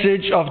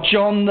message of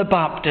John the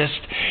Baptist,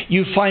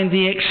 you find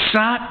the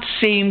exact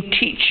same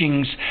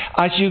teachings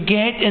as you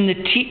get in the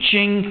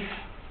teaching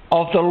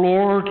of the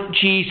Lord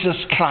Jesus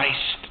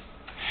Christ.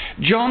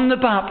 John the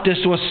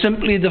Baptist was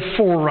simply the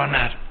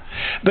forerunner,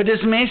 but his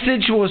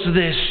message was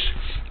this.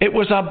 It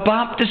was a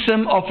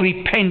baptism of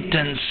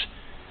repentance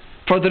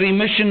for the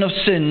remission of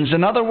sins.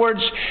 In other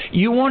words,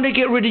 you want to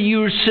get rid of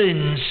your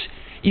sins,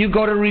 you've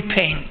got to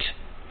repent.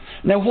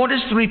 Now, what does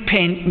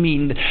repent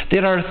mean?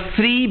 There are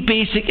three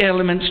basic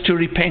elements to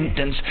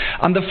repentance.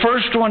 And the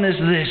first one is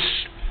this.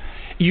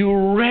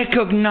 You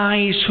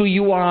recognize who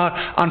you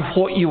are and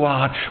what you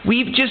are.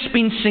 We've just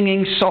been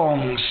singing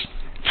songs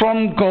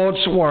from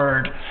God's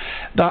Word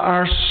that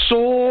are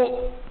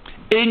so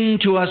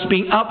into us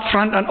being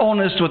upfront and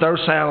honest with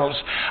ourselves.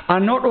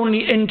 And not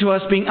only into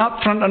us being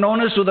upfront and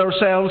honest with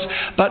ourselves,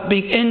 but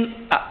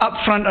being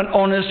upfront and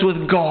honest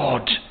with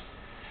God.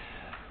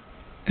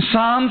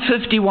 Psalm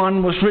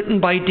 51 was written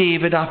by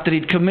David after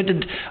he'd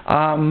committed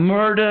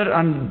murder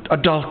and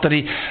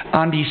adultery,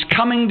 and he's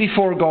coming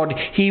before God.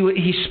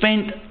 He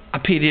spent a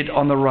period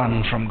on the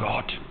run from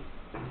God.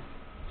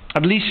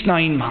 At least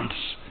 9 months,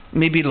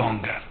 maybe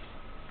longer.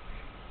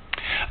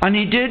 And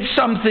he did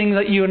something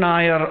that you and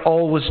I are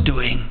always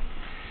doing.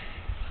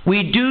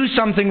 We do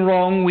something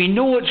wrong, we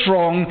know it's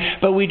wrong,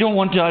 but we don't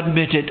want to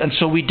admit it, and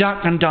so we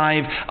duck and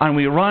dive, and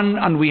we run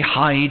and we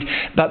hide.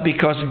 But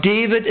because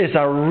David is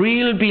a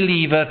real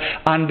believer,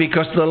 and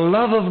because the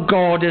love of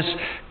God is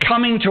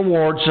coming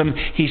towards him,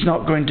 he's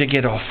not going to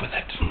get off with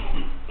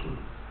it.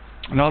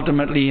 And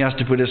ultimately he has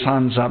to put his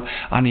hands up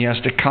and he has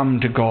to come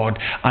to God.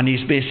 And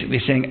he's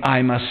basically saying,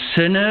 I'm a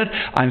sinner,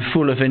 I'm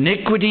full of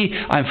iniquity,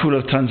 I'm full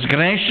of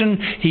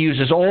transgression. He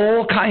uses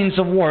all kinds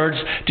of words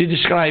to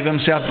describe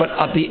himself. But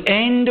at the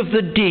end of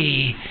the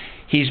day,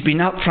 he's been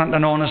upfront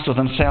and honest with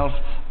himself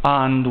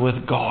and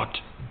with God.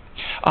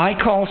 I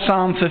call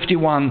Psalm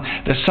 51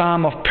 the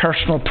Psalm of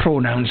personal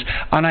pronouns.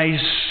 And I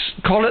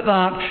call it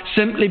that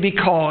simply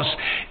because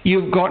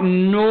you've got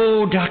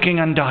no ducking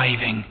and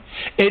diving.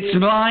 It's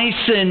my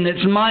sin,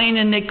 it's mine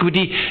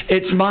iniquity,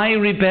 it's my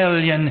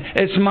rebellion,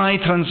 it's my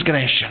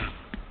transgression.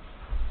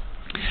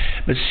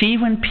 But see,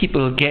 when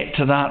people get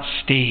to that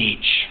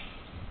stage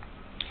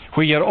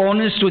where you're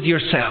honest with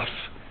yourself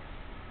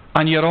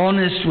and you're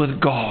honest with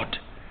God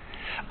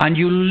and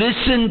you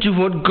listen to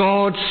what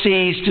God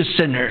says to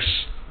sinners,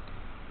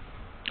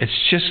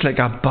 it's just like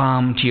a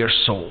balm to your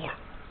soul.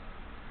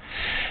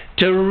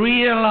 To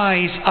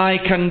realize I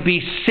can be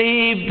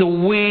saved the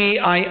way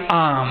I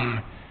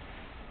am,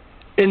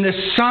 in the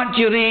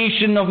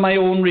saturation of my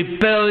own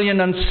rebellion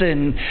and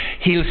sin,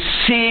 He'll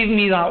save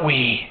me that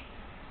way.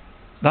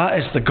 That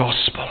is the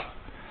gospel.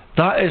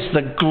 That is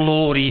the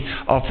glory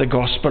of the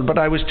gospel. But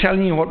I was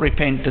telling you what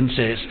repentance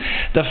is.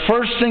 The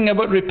first thing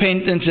about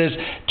repentance is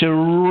to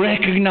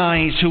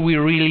recognize who we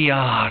really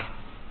are.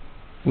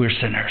 We're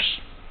sinners.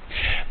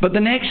 But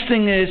the next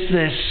thing is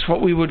this,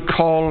 what we would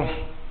call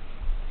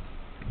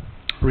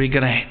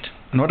regret.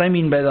 And what I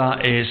mean by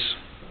that is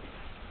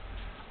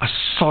a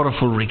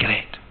sorrowful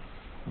regret.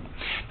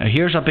 Now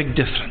here's a big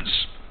difference.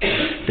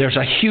 There's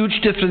a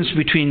huge difference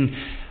between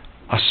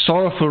a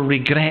sorrowful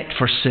regret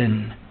for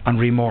sin and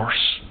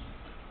remorse.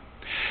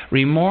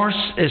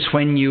 Remorse is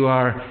when you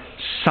are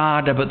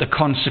sad about the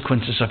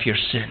consequences of your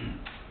sin.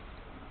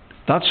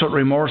 That's what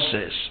remorse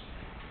is.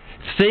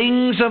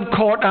 Things have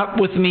caught up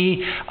with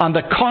me and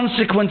the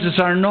consequences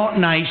are not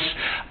nice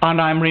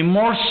and I'm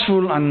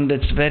remorseful, and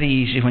it's very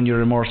easy when you're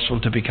remorseful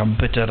to become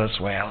bitter as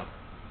well.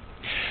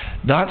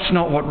 That's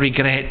not what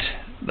regret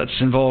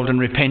that's involved in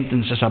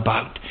repentance is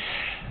about.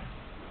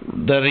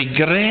 The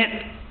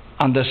regret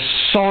and the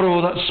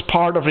sorrow that's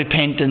part of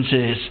repentance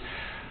is,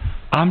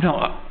 I'm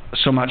not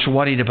so much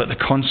worried about the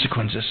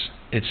consequences.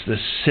 It's the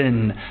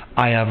sin.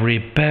 I have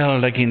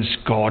rebelled against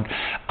God,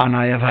 and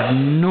I have had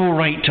no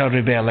right to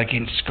rebel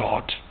against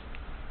God.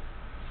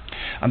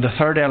 And the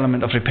third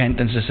element of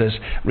repentance is this,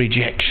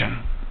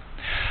 rejection.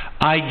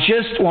 I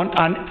just want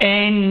an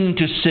end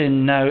to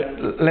sin. Now,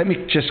 let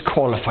me just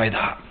qualify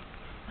that.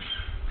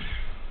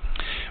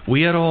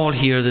 We are all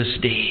here this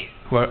day,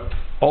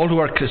 all who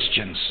are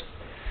Christians,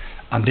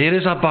 and there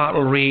is a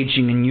battle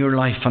raging in your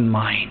life and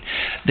mine.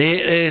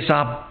 There is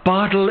a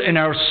battle in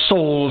our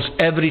souls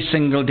every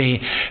single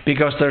day,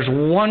 because there's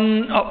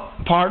one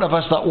part of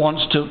us that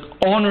wants to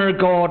honour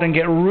God and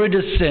get rid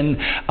of sin,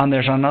 and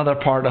there's another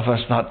part of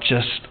us that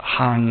just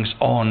hangs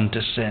on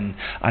to sin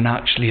and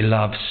actually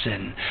loves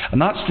sin.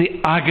 And that's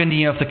the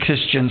agony of the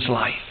Christian's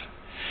life.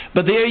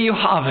 But there you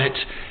have it.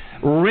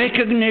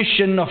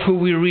 recognition of who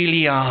we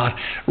really are,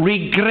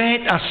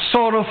 regret, a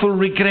sorrowful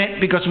regret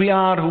because we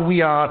are who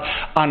we are,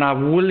 and a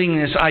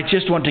willingness, I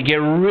just want to get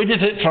rid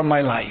of it from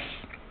my life.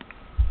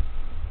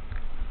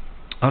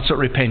 That's what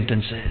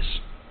repentance is.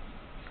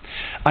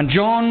 And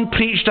John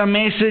preached a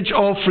message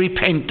of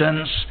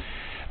repentance.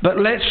 But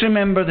let's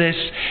remember this,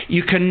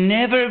 you can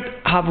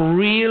never have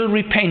real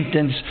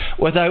repentance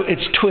without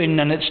its twin,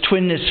 and its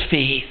twin is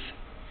faith.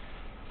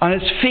 And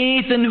it's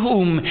faith in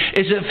whom?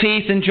 Is it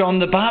faith in John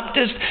the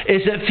Baptist?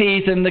 Is it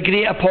faith in the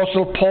great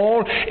Apostle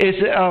Paul? Is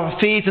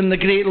it faith in the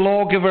great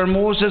lawgiver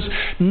Moses?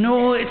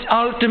 No, it's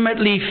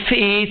ultimately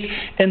faith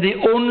in the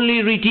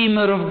only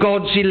Redeemer of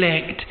God's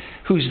elect.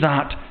 Who's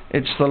that?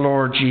 It's the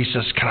Lord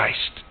Jesus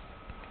Christ.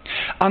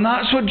 And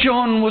that's what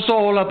John was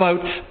all about,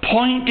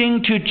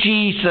 pointing to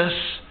Jesus.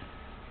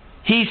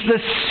 He's the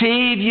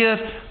Saviour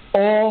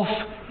of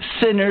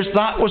sinners.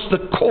 That was the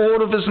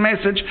core of his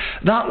message.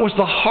 That was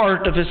the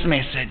heart of his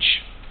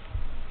message.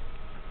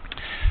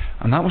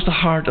 And that was the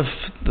heart of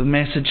the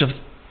message of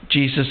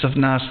Jesus of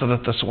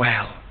Nazareth as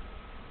well.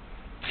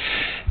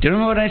 Do you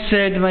remember what I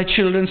said in my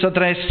children's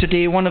address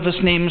today? One of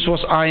his names was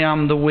I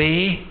Am the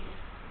Way.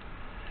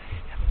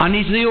 And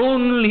he's the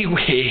only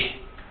way.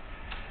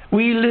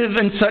 We live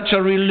in such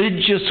a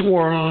religious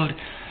world.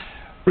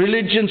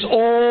 Religions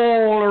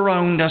all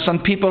around us,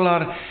 and people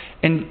are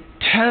in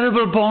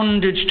terrible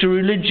bondage to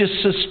religious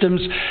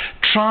systems,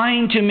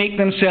 trying to make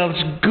themselves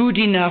good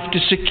enough to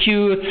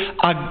secure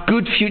a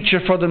good future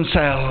for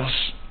themselves.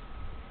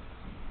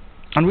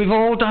 And we've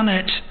all done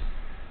it.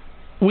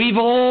 We've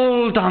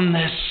all done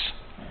this.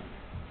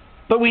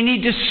 But we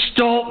need to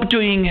stop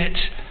doing it,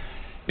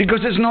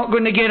 because it's not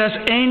going to get us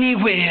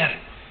anywhere.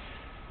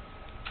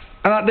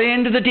 And at the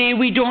end of the day,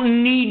 we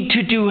don't need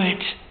to do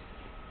it,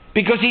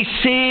 because he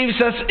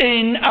saves us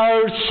in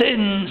our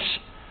sins.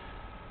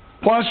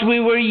 Whilst we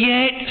were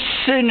yet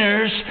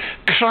sinners,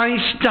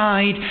 Christ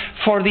died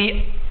for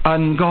the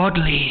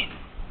ungodly.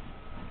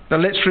 Now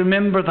let's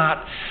remember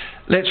that.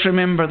 Let's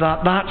remember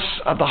that.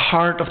 That's at the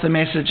heart of the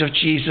message of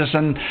Jesus.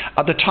 And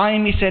at the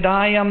time he said,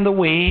 I am the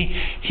way,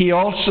 he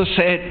also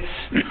said,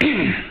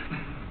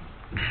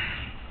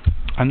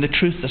 I'm the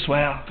truth as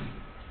well.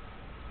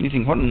 You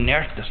think, what on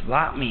earth does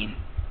that mean?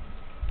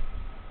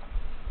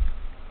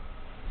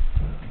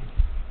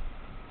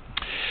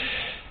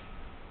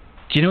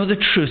 Do you know the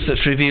truth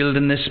that's revealed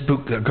in this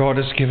book that God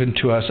has given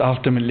to us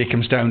ultimately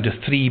comes down to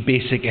three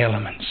basic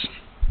elements.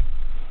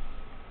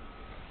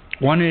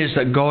 One is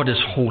that God is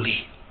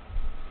holy.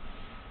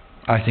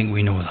 I think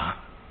we know that.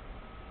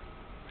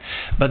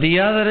 But the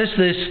other is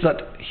this,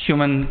 that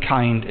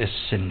humankind is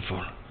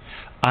sinful.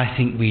 I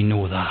think we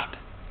know that.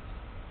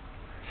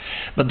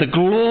 But the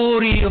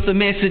glory of the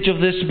message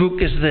of this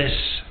book is this: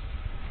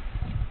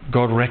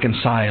 God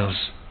reconciles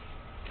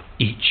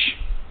each.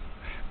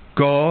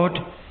 God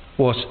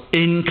was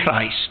in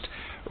Christ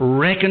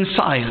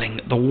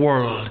reconciling the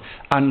world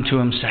unto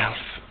himself.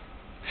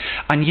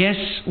 And yes,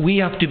 we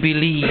have to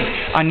believe,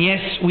 and yes,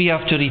 we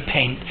have to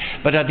repent,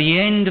 but at the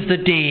end of the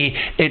day,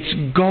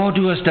 it's God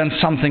who has done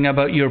something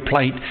about your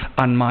plight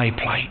and my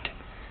plight.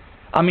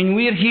 I mean,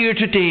 we're here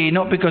today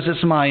not because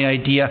it's my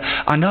idea,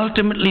 and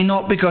ultimately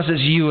not because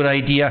it's your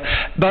idea,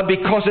 but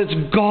because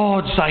it's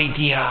God's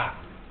idea.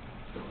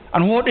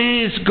 And what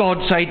is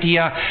God's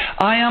idea?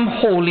 I am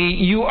holy,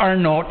 you are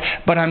not,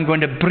 but I'm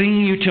going to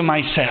bring you to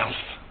myself.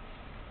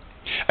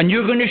 And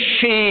you're going to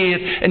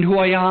share in who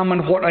I am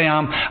and what I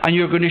am, and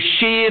you're going to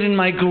share in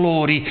my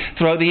glory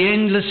throughout the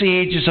endless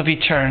ages of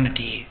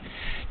eternity.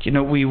 You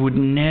know, we would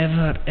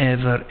never,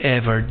 ever,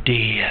 ever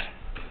dare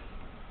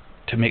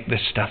to make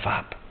this stuff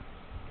up,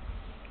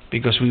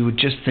 because we would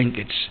just think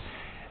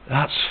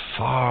that's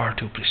far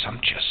too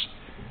presumptuous.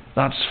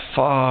 That's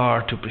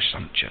far too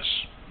presumptuous.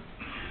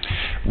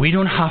 We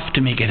don't have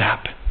to make it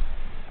up.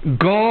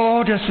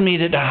 God has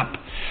made it up.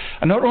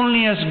 And not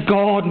only has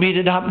God made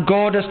it up,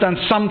 God has done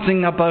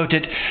something about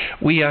it.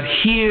 We are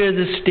here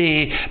this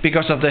day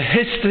because of the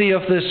history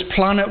of this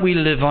planet we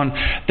live on.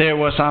 There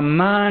was a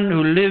man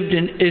who lived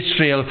in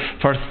Israel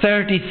for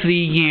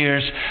 33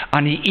 years,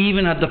 and he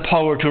even had the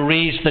power to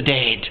raise the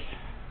dead.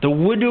 The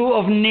widow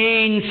of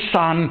Nain's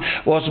son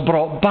was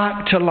brought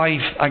back to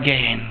life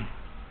again.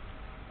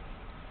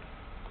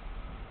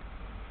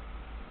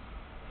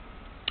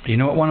 You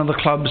know, at one of the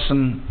clubs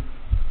on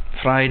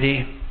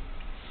Friday,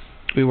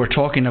 we were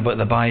talking about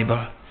the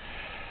Bible.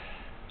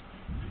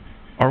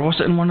 Or was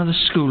it in one of the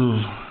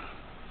school?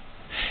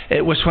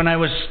 It was when I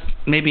was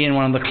maybe in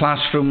one of the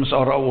classrooms,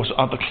 or it was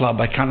at the club.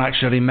 I can't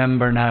actually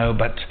remember now,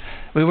 but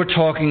we were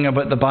talking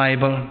about the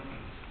Bible.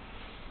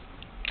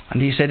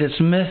 And he said, it's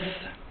myth.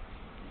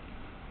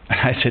 And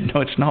I said,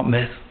 no, it's not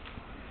myth.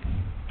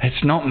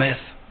 It's not myth.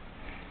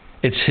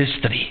 It's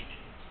history.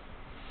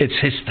 It's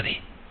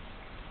history.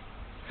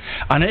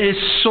 And it is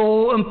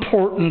so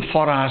important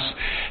for us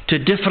to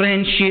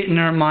differentiate in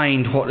our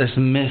mind what is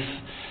myth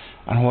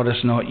and what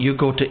is not. You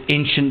go to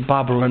ancient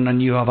Babylon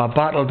and you have a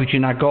battle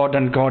between a god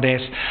and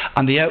goddess,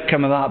 and the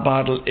outcome of that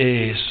battle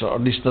is, or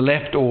at least the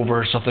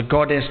leftovers of the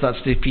goddess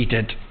that's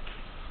defeated.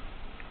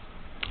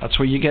 That's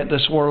where you get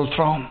this world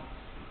from.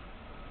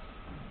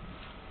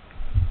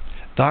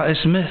 That is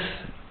myth.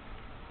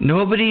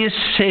 Nobody is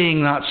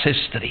saying that's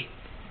history.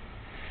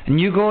 And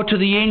you go to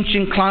the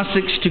ancient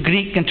classics, to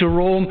Greek and to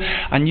Rome,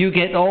 and you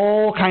get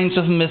all kinds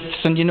of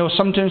myths. And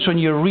sometimes when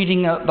you're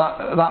reading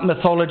that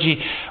mythology,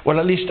 well,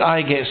 at least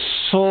I get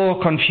so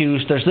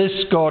confused. There's this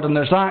god, and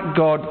there's that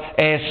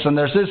goddess, and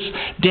there's this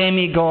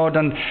demigod,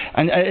 and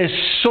it is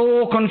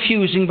so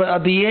confusing. But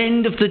at the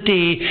end of the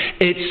day,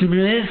 it's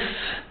myth.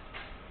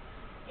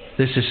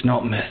 This is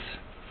not myth.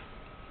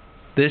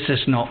 This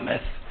is not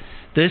myth.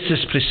 This is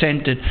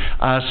presented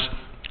as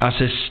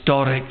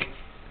historic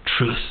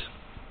truth.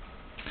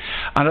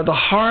 And at the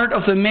heart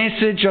of the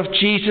message of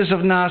Jesus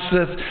of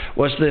Nazareth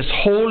was this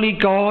holy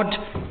God,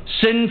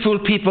 sinful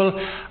people,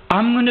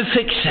 I'm going to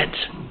fix it.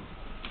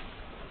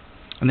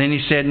 And then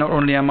he said, not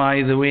only am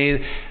I the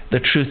way, the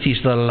truth,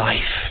 he's the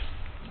life.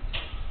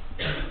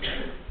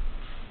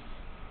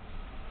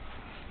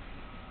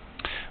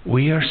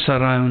 We are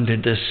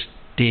surrounded this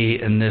day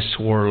in this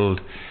world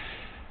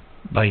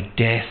by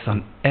death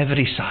on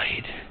every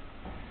side.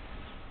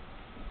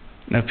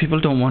 Now, people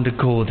don't want to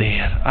go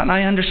there. And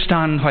I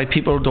understand why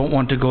people don't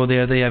want to go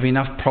there. They have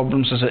enough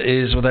problems as it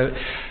is without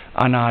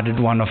an added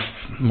one of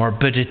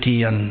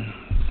morbidity and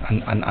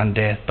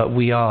death. But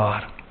we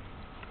are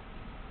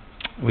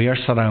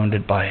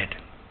surrounded by it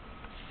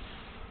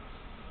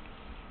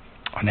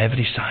on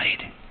every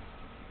side.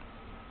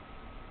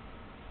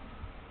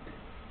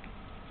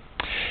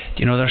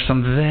 There's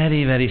some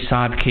very, very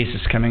sad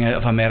cases coming out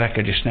of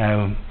America just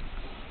now.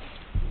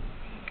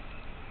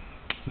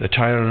 The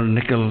Tyler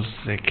Nichols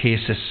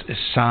case is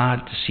sad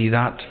to see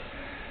that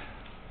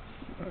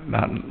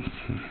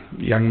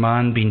young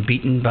man being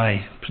beaten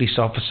by police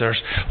officers.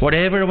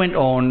 Whatever went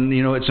on,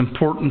 it's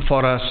important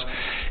for us.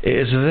 It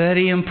is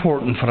very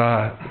important for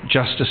our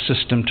justice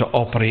system to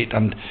operate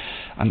and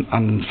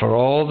for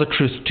all the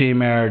truth to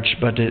emerge.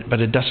 But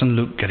it doesn't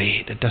look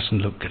great. It doesn't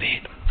look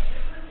great.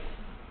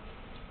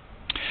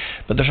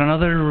 But there's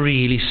another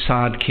really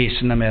sad case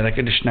in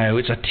America just now.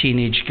 It's a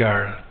teenage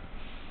girl.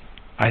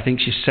 I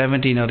think she's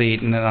 17 or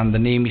 18, and the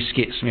name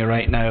escapes me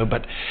right now.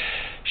 But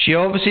she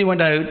obviously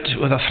went out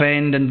with a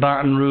friend in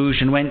Baton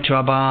Rouge and went to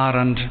a bar,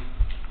 and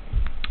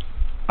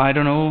I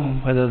don't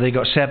know whether they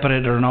got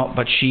separated or not,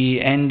 but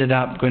she ended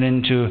up going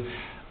into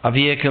a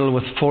vehicle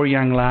with 4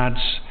 young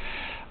lads,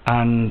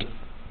 and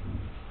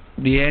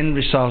the end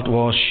result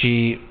was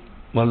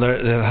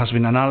there has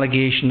been an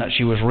allegation that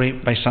she was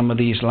raped by some of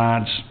these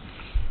lads,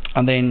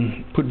 and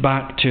then put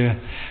back to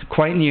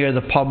quite near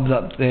the pub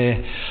that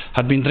they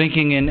had been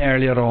drinking in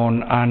earlier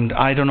on, and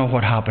I don't know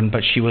what happened,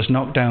 but she was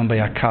knocked down by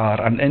a car,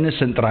 an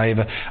innocent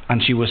driver,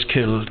 and she was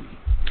killed.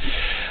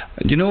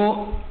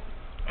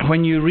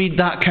 When you read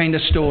that kind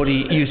of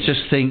story, you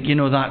just think,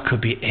 that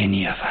could be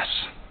any of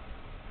us.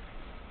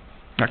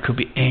 That could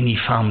be any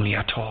family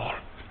at all.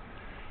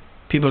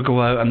 People go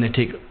out and they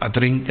take a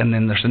drink, and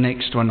then there's the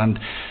next one,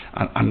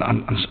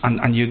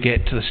 and you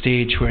get to the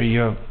stage where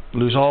you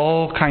lose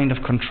all kind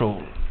of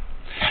control.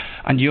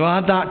 And you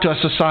add that to a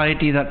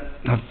society that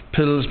have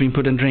pills being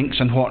put in drinks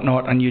and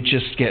whatnot, and you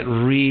just get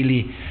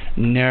really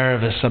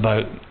nervous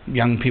about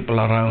young people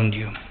around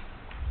you.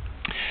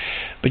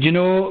 But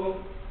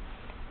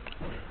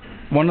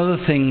one of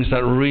the things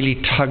that really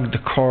tugged the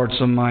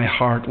chords of my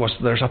heart was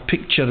there's a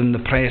picture in the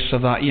press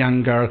of that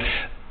young girl.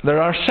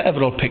 There are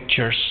several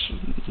pictures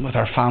with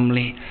her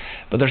family,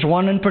 but there's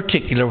one in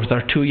particular with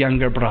her 2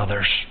 younger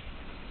brothers,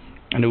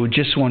 and it would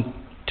just want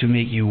to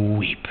make you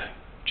weep,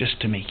 just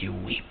to make you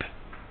weep.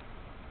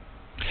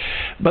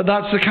 But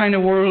that's the kind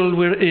of world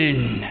we're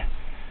in.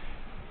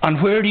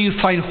 And where do you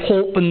find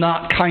hope in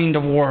that kind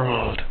of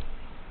world?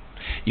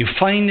 You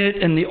find it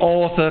in the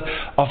author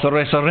of the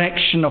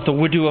resurrection of the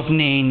widow of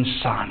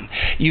Nain's son.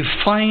 You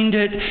find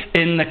it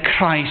in the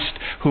Christ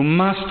who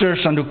masters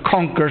and who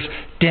conquers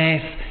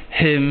death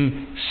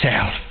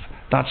himself.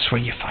 That's where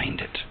you find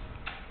it.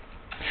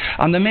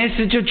 And the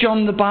message of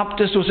John the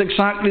Baptist was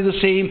exactly the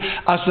same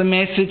as the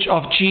message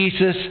of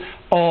Jesus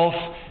of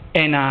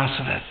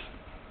Nazareth.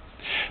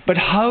 But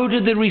how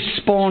did they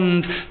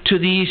respond to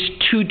these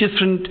 2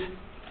 different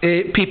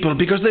people?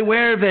 Because they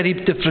were very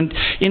different.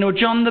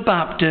 John the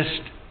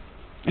Baptist,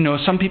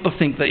 some people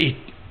think that he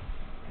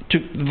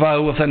took the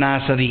vow of the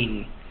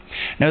Nazarene.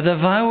 Now, the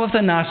vow of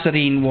the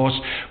Nazarene was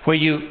where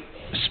you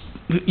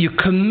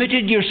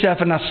committed yourself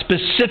in a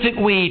specific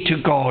way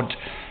to God.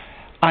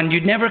 And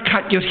you never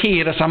cut your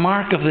hair as a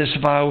mark of this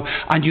vow,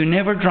 and you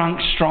never drank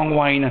strong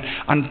wine.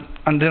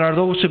 And there are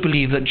those who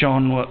believe that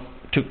John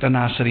took the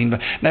Nazarene.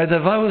 But now, the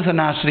vow of the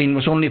Nazarene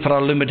was only for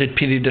a limited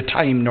period of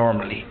time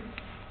normally.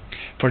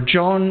 For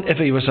John, if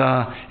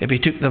he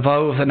took the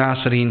vow of the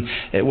Nazarene,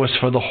 it was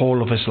for the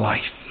whole of his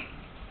life.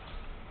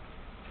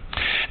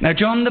 Now,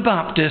 John the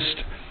Baptist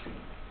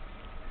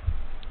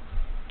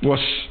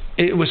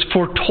it was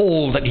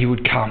foretold that he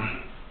would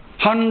come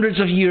hundreds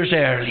of years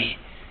early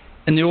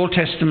in the Old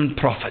Testament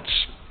prophets.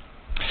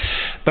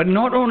 But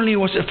not only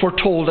was it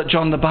foretold that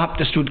John the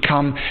Baptist would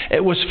come,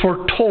 it was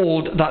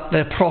foretold that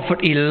the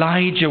prophet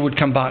Elijah would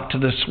come back to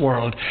this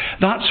world.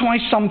 That's why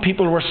some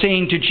people were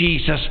saying to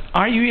Jesus,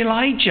 "Are you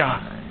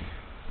Elijah?"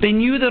 They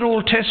knew their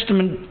Old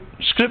Testament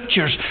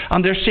scriptures,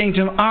 and they're saying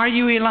to him, are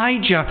you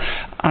Elijah?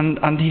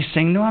 And he's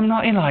saying, no, I'm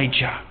not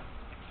Elijah.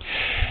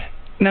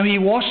 Now, he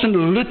wasn't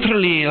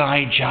literally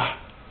Elijah,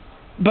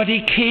 but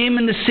he came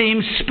in the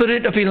same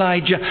spirit of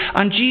Elijah,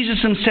 and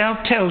Jesus himself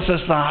tells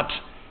us that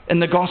in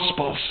the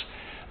Gospels,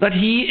 that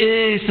he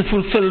is the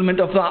fulfillment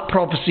of that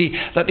prophecy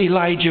that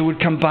Elijah would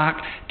come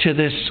back to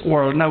this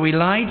world. Now,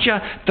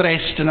 Elijah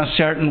dressed in a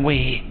certain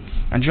way,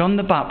 and John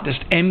the Baptist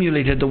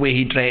emulated the way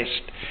he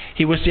dressed.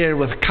 He was there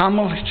with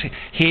camel's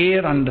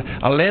hair and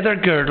a leather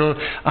girdle,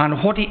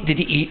 and what did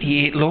he eat?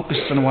 He ate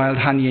locusts and wild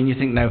honey. And you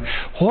think, now,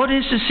 what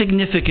is the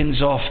significance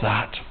of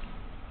that?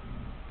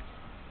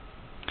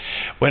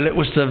 Well, it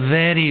was the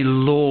very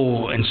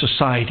low in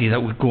society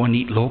that would go and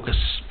eat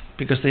locusts,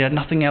 because they had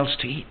nothing else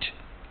to eat.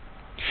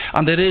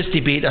 And there is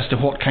debate as to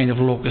what kind of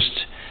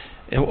locust,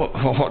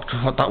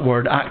 what that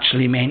word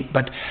actually meant,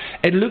 but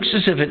it looks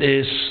as if it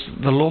is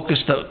the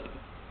locust that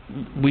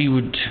we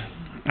would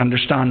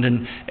understand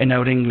in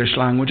our English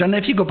language. And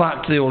if you go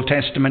back to the Old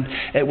Testament,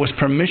 it was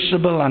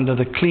permissible under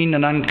the clean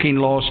and unclean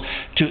laws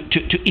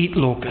to eat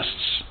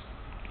locusts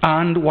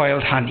and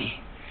wild honey.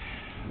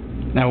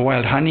 Now,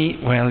 wild honey,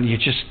 well, you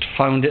just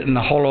found it in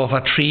the hollow of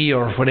a tree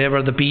or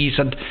whatever the bees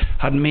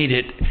had made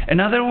it. In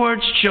other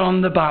words,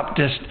 John the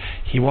Baptist,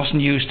 he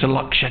wasn't used to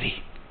luxury.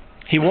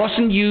 He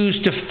wasn't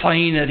used to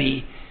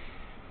finery.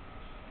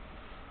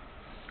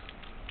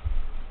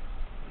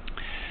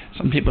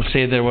 Some people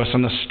say there was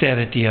an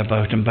austerity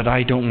about him, but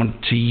I don't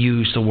want to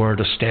use the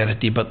word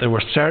austerity, but there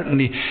were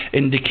certainly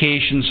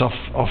indications of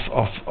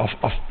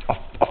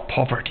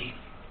poverty.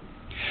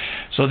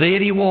 So there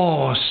he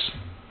was,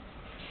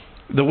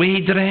 the way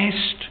he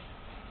dressed,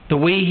 the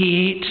way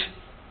he ate,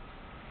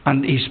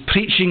 and he's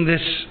preaching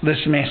this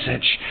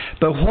message.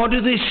 But what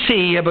do they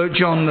say about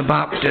John the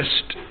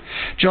Baptist?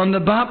 John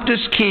the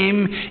Baptist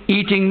came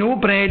eating no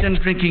bread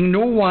and drinking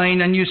no wine,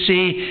 and you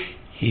say,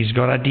 he's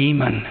got a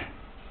demon.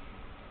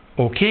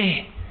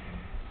 Okay,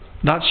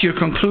 that's your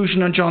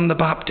conclusion on John the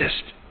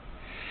Baptist.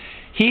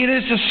 Here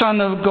is the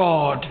Son of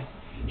God.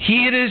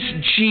 Here is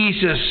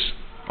Jesus,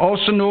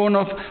 also known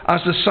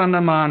as the Son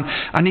of Man.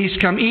 And he's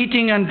come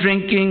eating and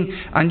drinking,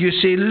 and you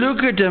say, look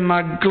at him,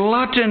 a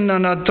glutton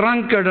and a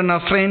drunkard and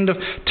a friend of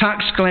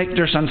tax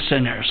collectors and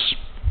sinners.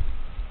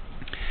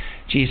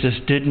 Jesus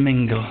did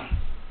mingle.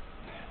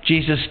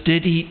 Jesus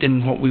did eat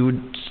in what we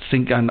would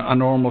think a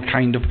normal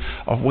kind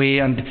of way,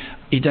 and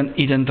eat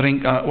and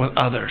drink with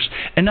others.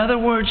 In other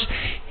words,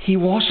 he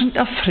wasn't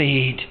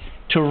afraid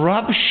to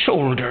rub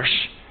shoulders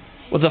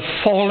with the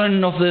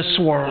fallen of this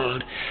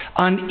world,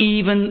 and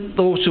even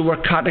those who were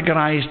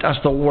categorized as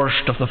the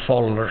worst of the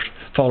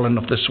fallen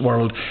of this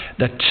world,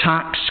 the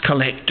tax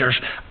collectors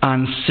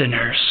and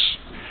sinners.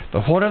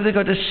 But what have they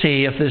got to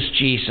say of this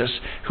Jesus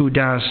who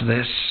does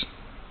this?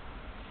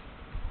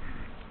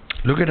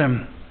 Look at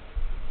him,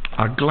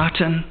 a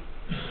glutton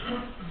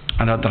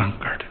and a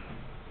drunkard.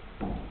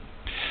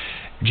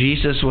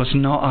 Jesus was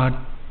not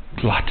a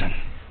glutton,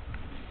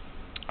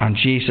 and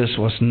Jesus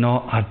was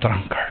not a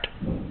drunkard.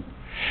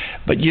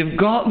 But you've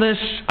got this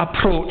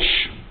approach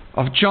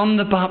of John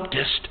the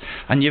Baptist,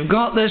 and you've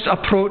got this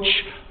approach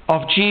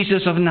of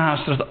Jesus of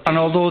Nazareth, and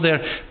although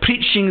they're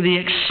preaching the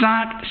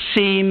exact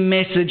same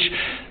message,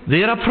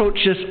 their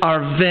approaches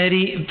are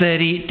very,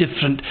 very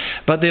different.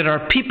 But there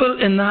are people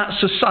in that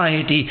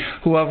society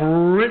who have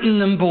written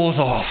them both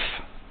off.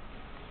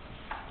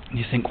 And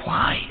you think,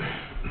 why?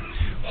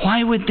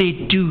 Why would they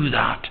do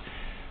that?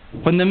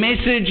 When the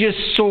message is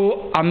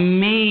so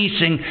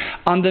amazing,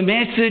 and the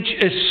message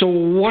is so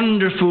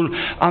wonderful,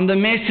 and the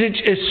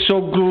message is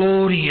so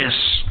glorious.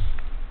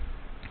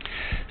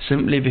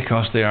 Simply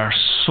because they are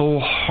so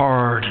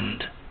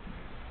hardened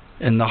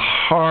in the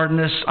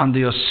hardness and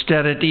the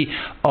austerity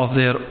of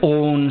their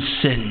own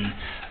sin,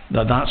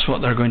 that's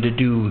what they're going to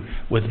do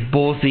with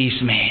both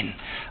these men.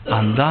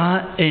 And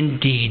that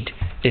indeed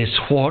is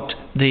what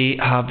they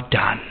have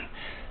done.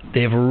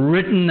 They've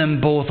written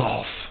them both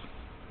off.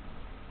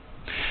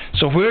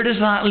 So where does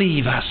that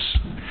leave us?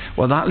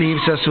 Well, that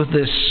leaves us with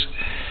this.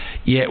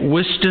 Yet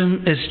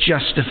wisdom is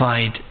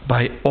justified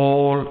by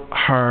all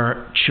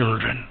her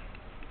children.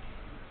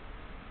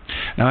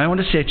 Now I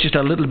want to say just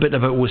a little bit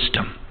about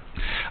wisdom,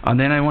 and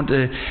then I want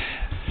to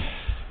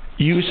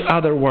use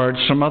other words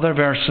from other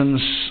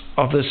versions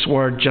of this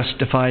word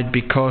justified,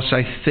 because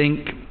I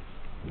think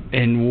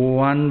in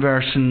one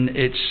version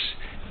it's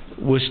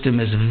wisdom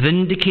is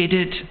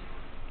vindicated,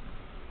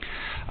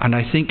 and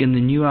I think in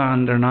the New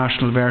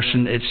International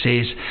Version it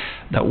says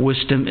that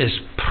wisdom is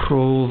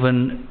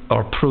proven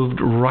or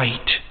proved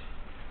right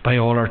by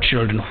all our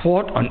children.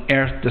 What on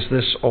earth does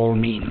this all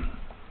mean?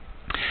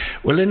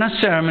 Well, in a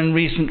sermon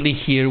recently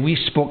here, we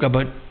spoke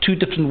about two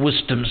different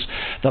wisdoms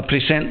that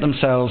present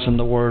themselves in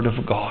the Word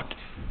of God.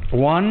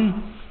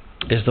 One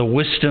is the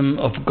wisdom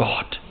of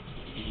God,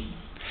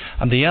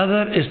 and the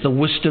other is the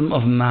wisdom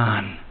of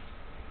man.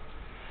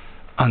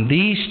 And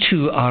these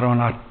two are on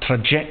a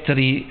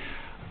trajectory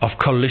of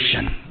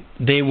collision.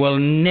 They will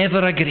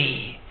never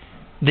agree.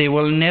 They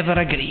will never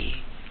agree.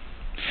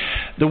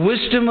 The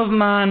wisdom of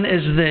man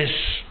is this: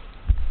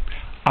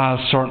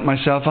 I'll sort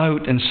myself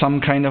out in some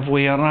kind of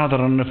way or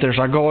another, and if there's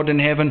a God in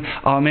heaven,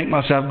 I'll make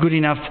myself good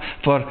enough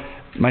for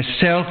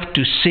myself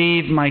to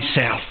save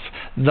myself.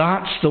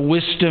 That's the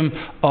wisdom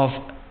of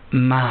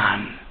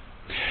man.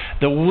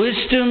 The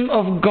wisdom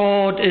of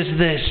God is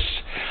this: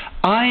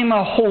 I'm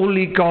a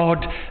holy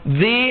God,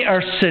 they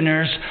are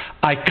sinners,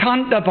 I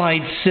can't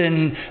abide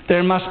sin,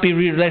 there must be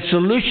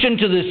resolution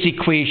to this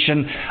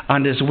equation,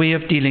 and his way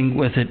of dealing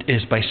with it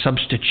is by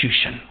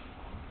substitution.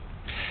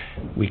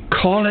 We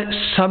call it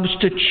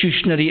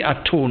substitutionary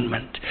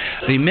atonement.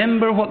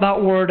 Remember what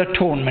that word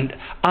atonement,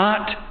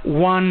 at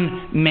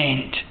one,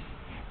 meant.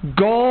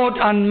 God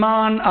and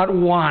man at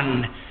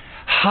one.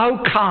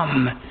 How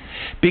come?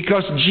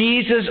 Because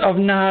Jesus of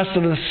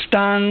Nazareth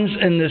stands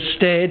in the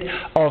stead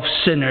of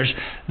sinners.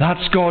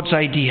 That's God's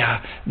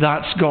idea.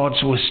 That's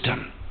God's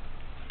wisdom.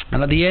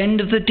 And at the end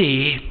of the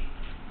day,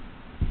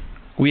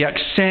 we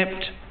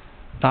accept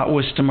that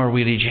wisdom or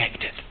we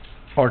reject it.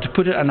 Or to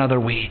put it another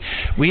way,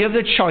 we have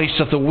the choice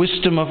of the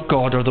wisdom of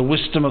God or the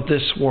wisdom of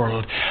this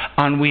world.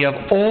 And we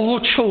have all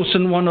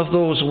chosen one of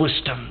those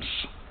wisdoms.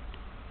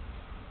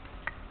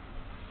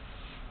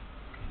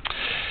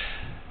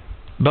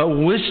 But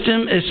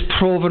wisdom is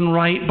proven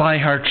right by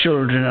her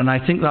children, and I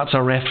think that's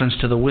a reference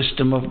to the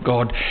wisdom of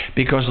God,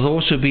 because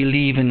those who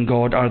believe in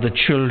God are the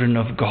children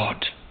of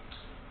God.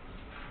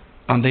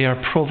 And they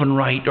are proven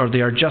right, or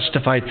they are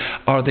justified,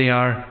 or they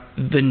are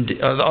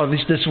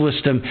this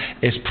wisdom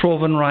is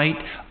proven right,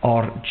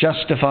 or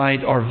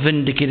justified, or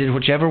vindicated,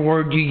 whichever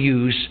word you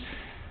use,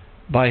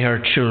 by her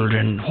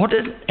children. What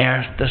on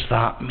earth does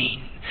that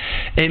mean?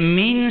 It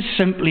means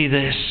simply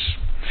this: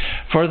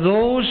 for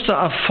those that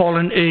have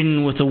fallen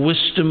in with the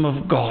wisdom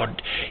of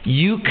God,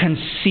 you can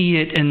see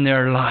it in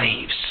their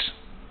lives.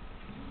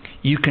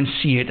 You can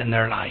see it in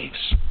their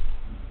lives.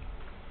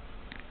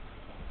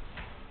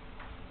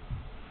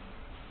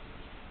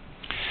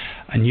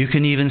 And you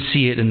can even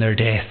see it in their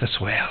death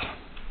as well.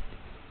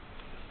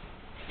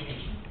 Do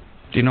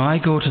you know, I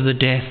go to the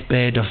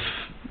deathbed of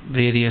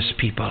various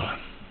people.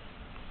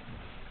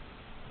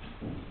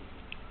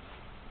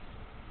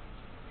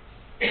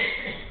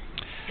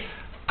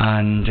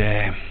 And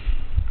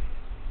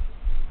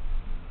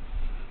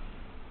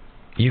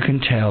you can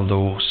tell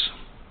those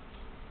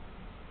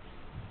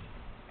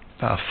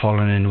that have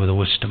fallen in with the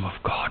wisdom of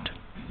God.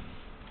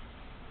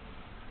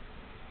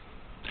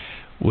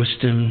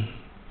 Wisdom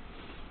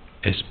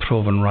is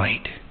proven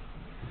right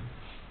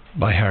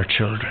by her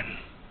children.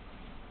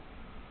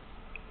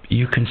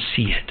 You can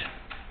see it.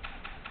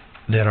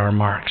 There are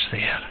marks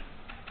there.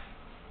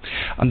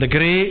 And the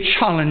great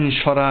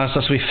challenge for us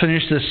as we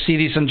finish this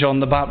series on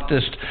John the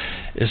Baptist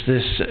is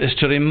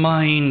to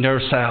remind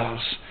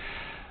ourselves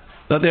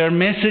that their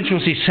message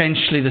was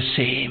essentially the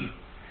same.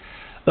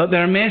 That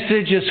their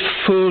message is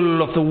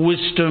full of the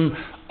wisdom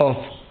of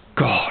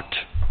God.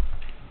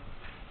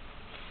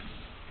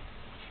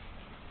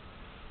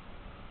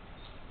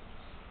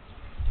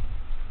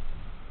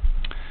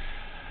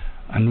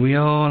 And we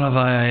all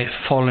have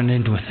fallen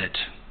in with it.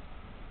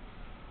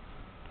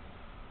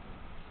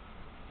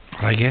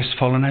 Or I guess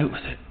fallen out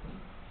with it.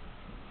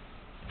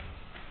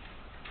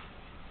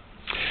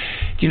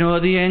 You know,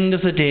 at the end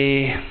of the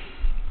day,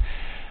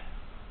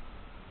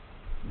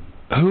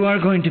 who are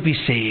going to be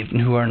saved and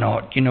who are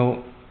not? You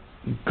know,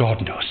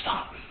 God knows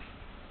that.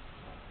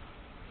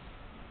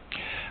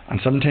 And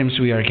sometimes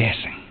we are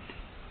guessing.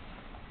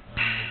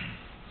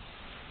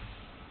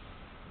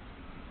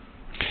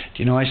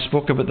 Do you know, I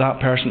spoke about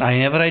that person. I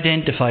never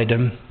identified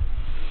him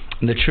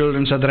in the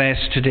children's address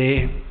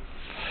today.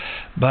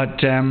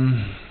 But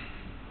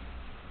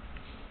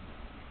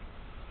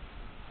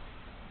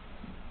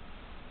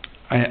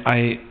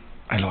I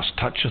lost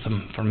touch with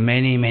him for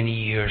many, many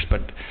years.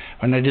 But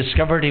when I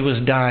discovered he was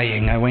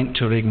dying, I went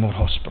to Rigmore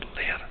Hospital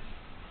there.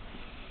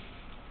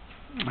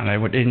 And I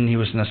went in, he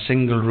was in a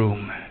single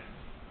room.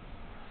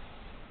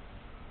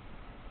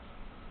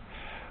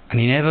 And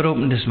he never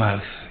opened his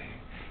mouth.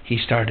 He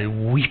started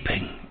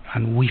weeping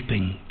and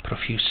weeping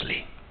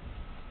profusely.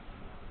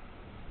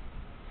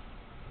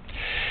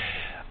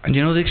 And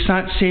you know, the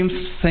exact same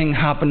thing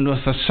happened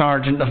with a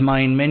sergeant of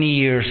mine many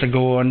years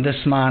ago, and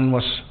this man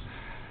was,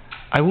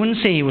 I wouldn't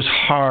say he was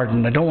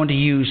hardened, I don't want to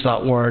use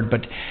that word,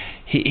 but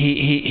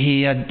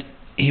he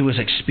was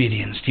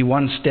experienced. He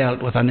once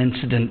dealt with an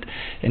incident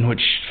in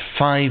which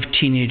 5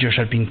 teenagers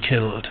had been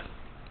killed.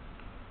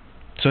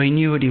 So he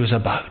knew what he was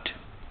about.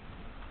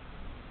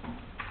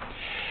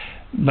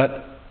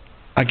 But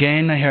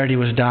again, I heard he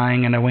was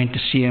dying, and I went to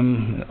see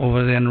him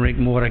over there in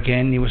Rigmore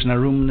again. He was in a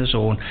room on his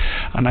own,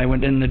 and I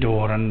went in the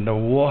door, and there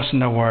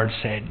wasn't a word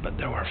said, but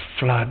there were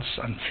floods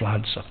and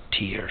floods of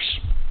tears.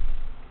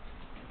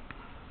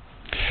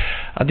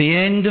 At the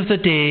end of the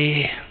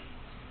day,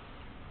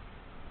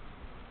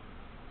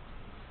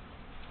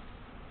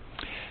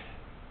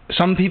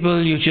 some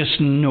people you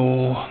just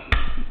know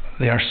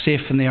they are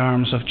safe in the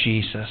arms of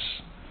Jesus,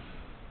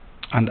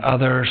 and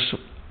others,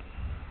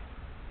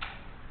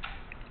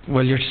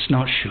 well, you're just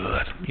not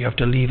sure. You have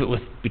to leave it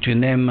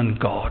between them and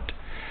God.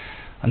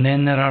 And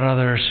then there are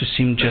others who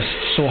seem just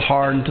so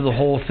hardened to the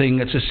whole thing,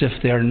 it's as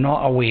if they're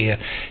not aware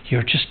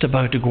you're just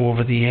about to go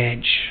over the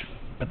edge.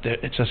 But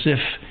it's as if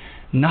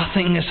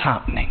nothing is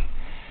happening.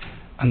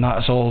 And that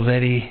is all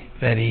very,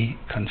 very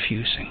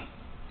confusing.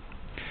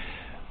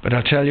 But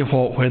I'll tell you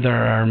what, where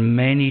there are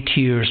many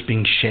tears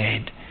being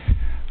shed,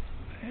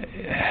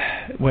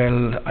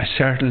 well,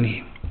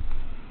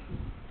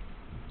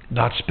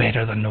 that's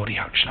better than no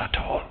reaction at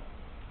all,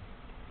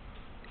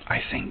 I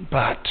think.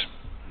 But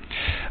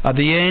at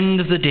the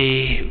end of the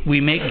day, we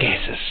make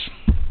guesses.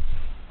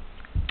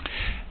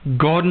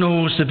 God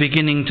knows the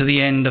beginning to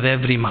the end of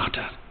every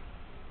matter.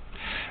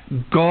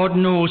 God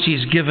knows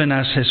He's given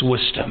us His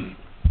wisdom.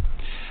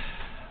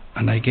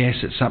 And I guess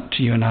it's up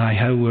to you and I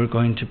how we're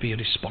going to be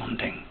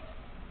responding.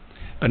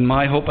 But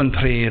my hope and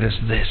prayer is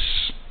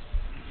this,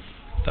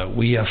 that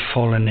we have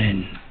fallen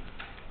in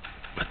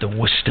with the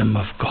wisdom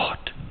of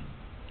God,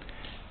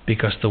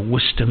 because the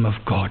wisdom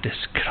of God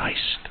is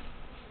Christ.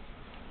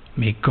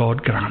 May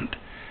God grant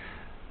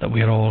that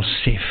we are all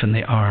safe in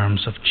the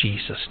arms of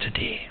Jesus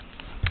today.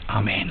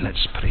 Amen.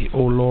 Let's pray. O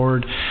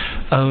Lord,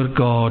 our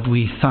God,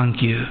 we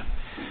thank you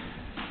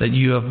that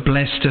you have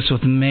blessed us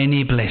with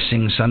many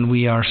blessings, and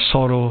we are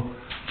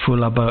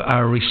sorrowful about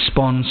our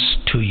response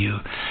to you.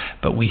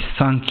 But we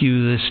thank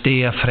you this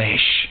day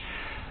afresh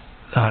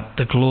that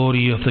the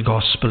glory of the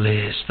gospel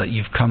is that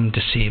you've come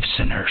to save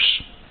sinners.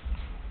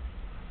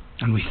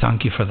 And we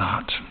thank you for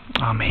that.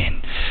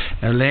 Amen.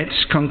 Now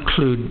let's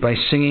conclude by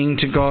singing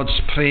to God's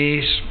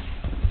praise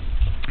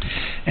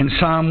in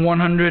Psalm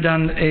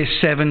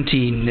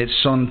 117.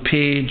 It's on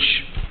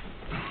page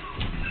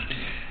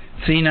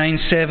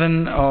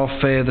 397 of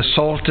the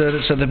Psalter.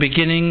 It's at the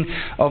beginning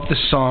of the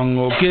song.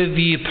 O give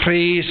ye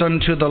praise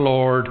unto the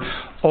Lord,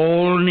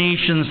 all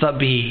nations that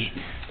be.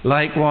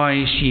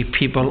 Likewise, ye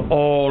people,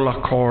 all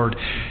accord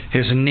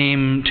His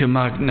name to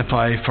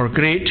magnify. For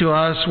great to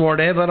us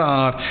whatever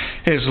are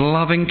His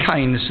loving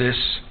kindnesses.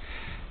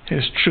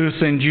 His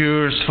truth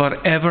endures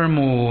for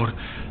evermore.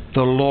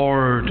 The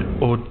Lord,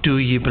 O do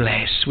ye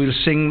bless. We'll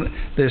sing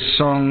this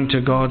song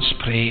to God's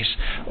praise.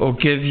 O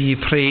give ye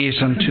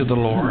praise unto the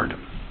Lord.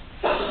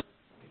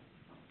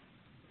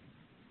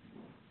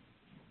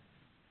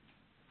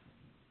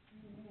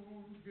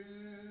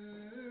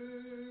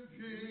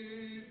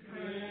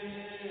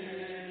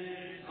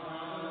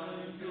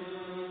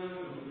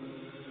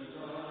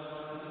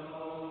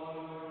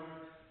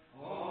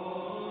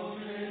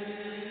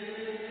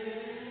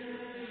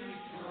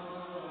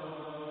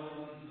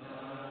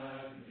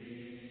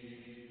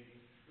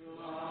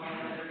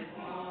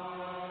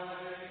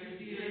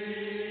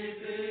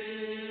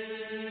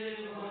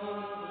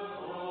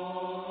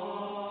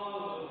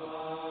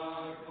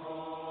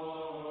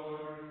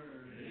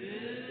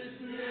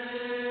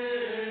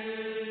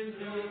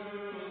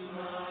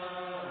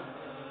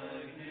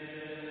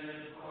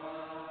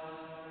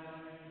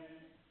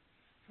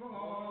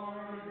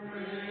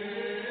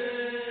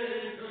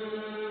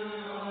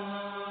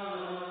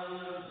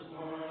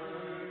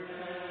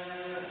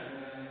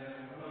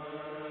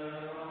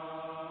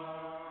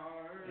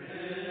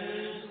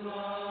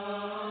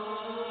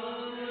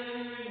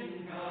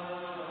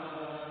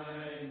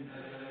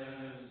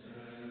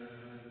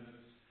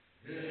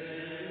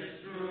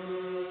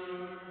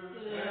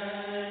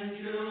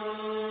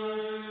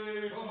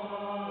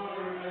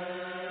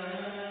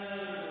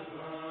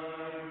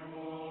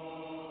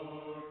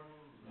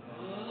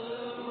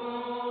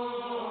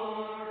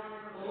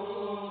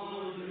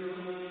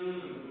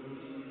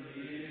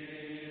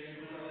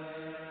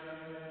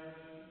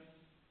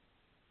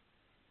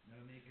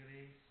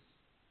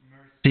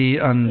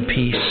 And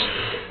peace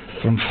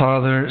from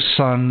Father,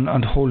 Son,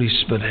 and Holy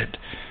Spirit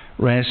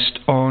rest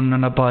on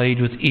and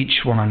abide with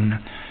each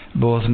one, both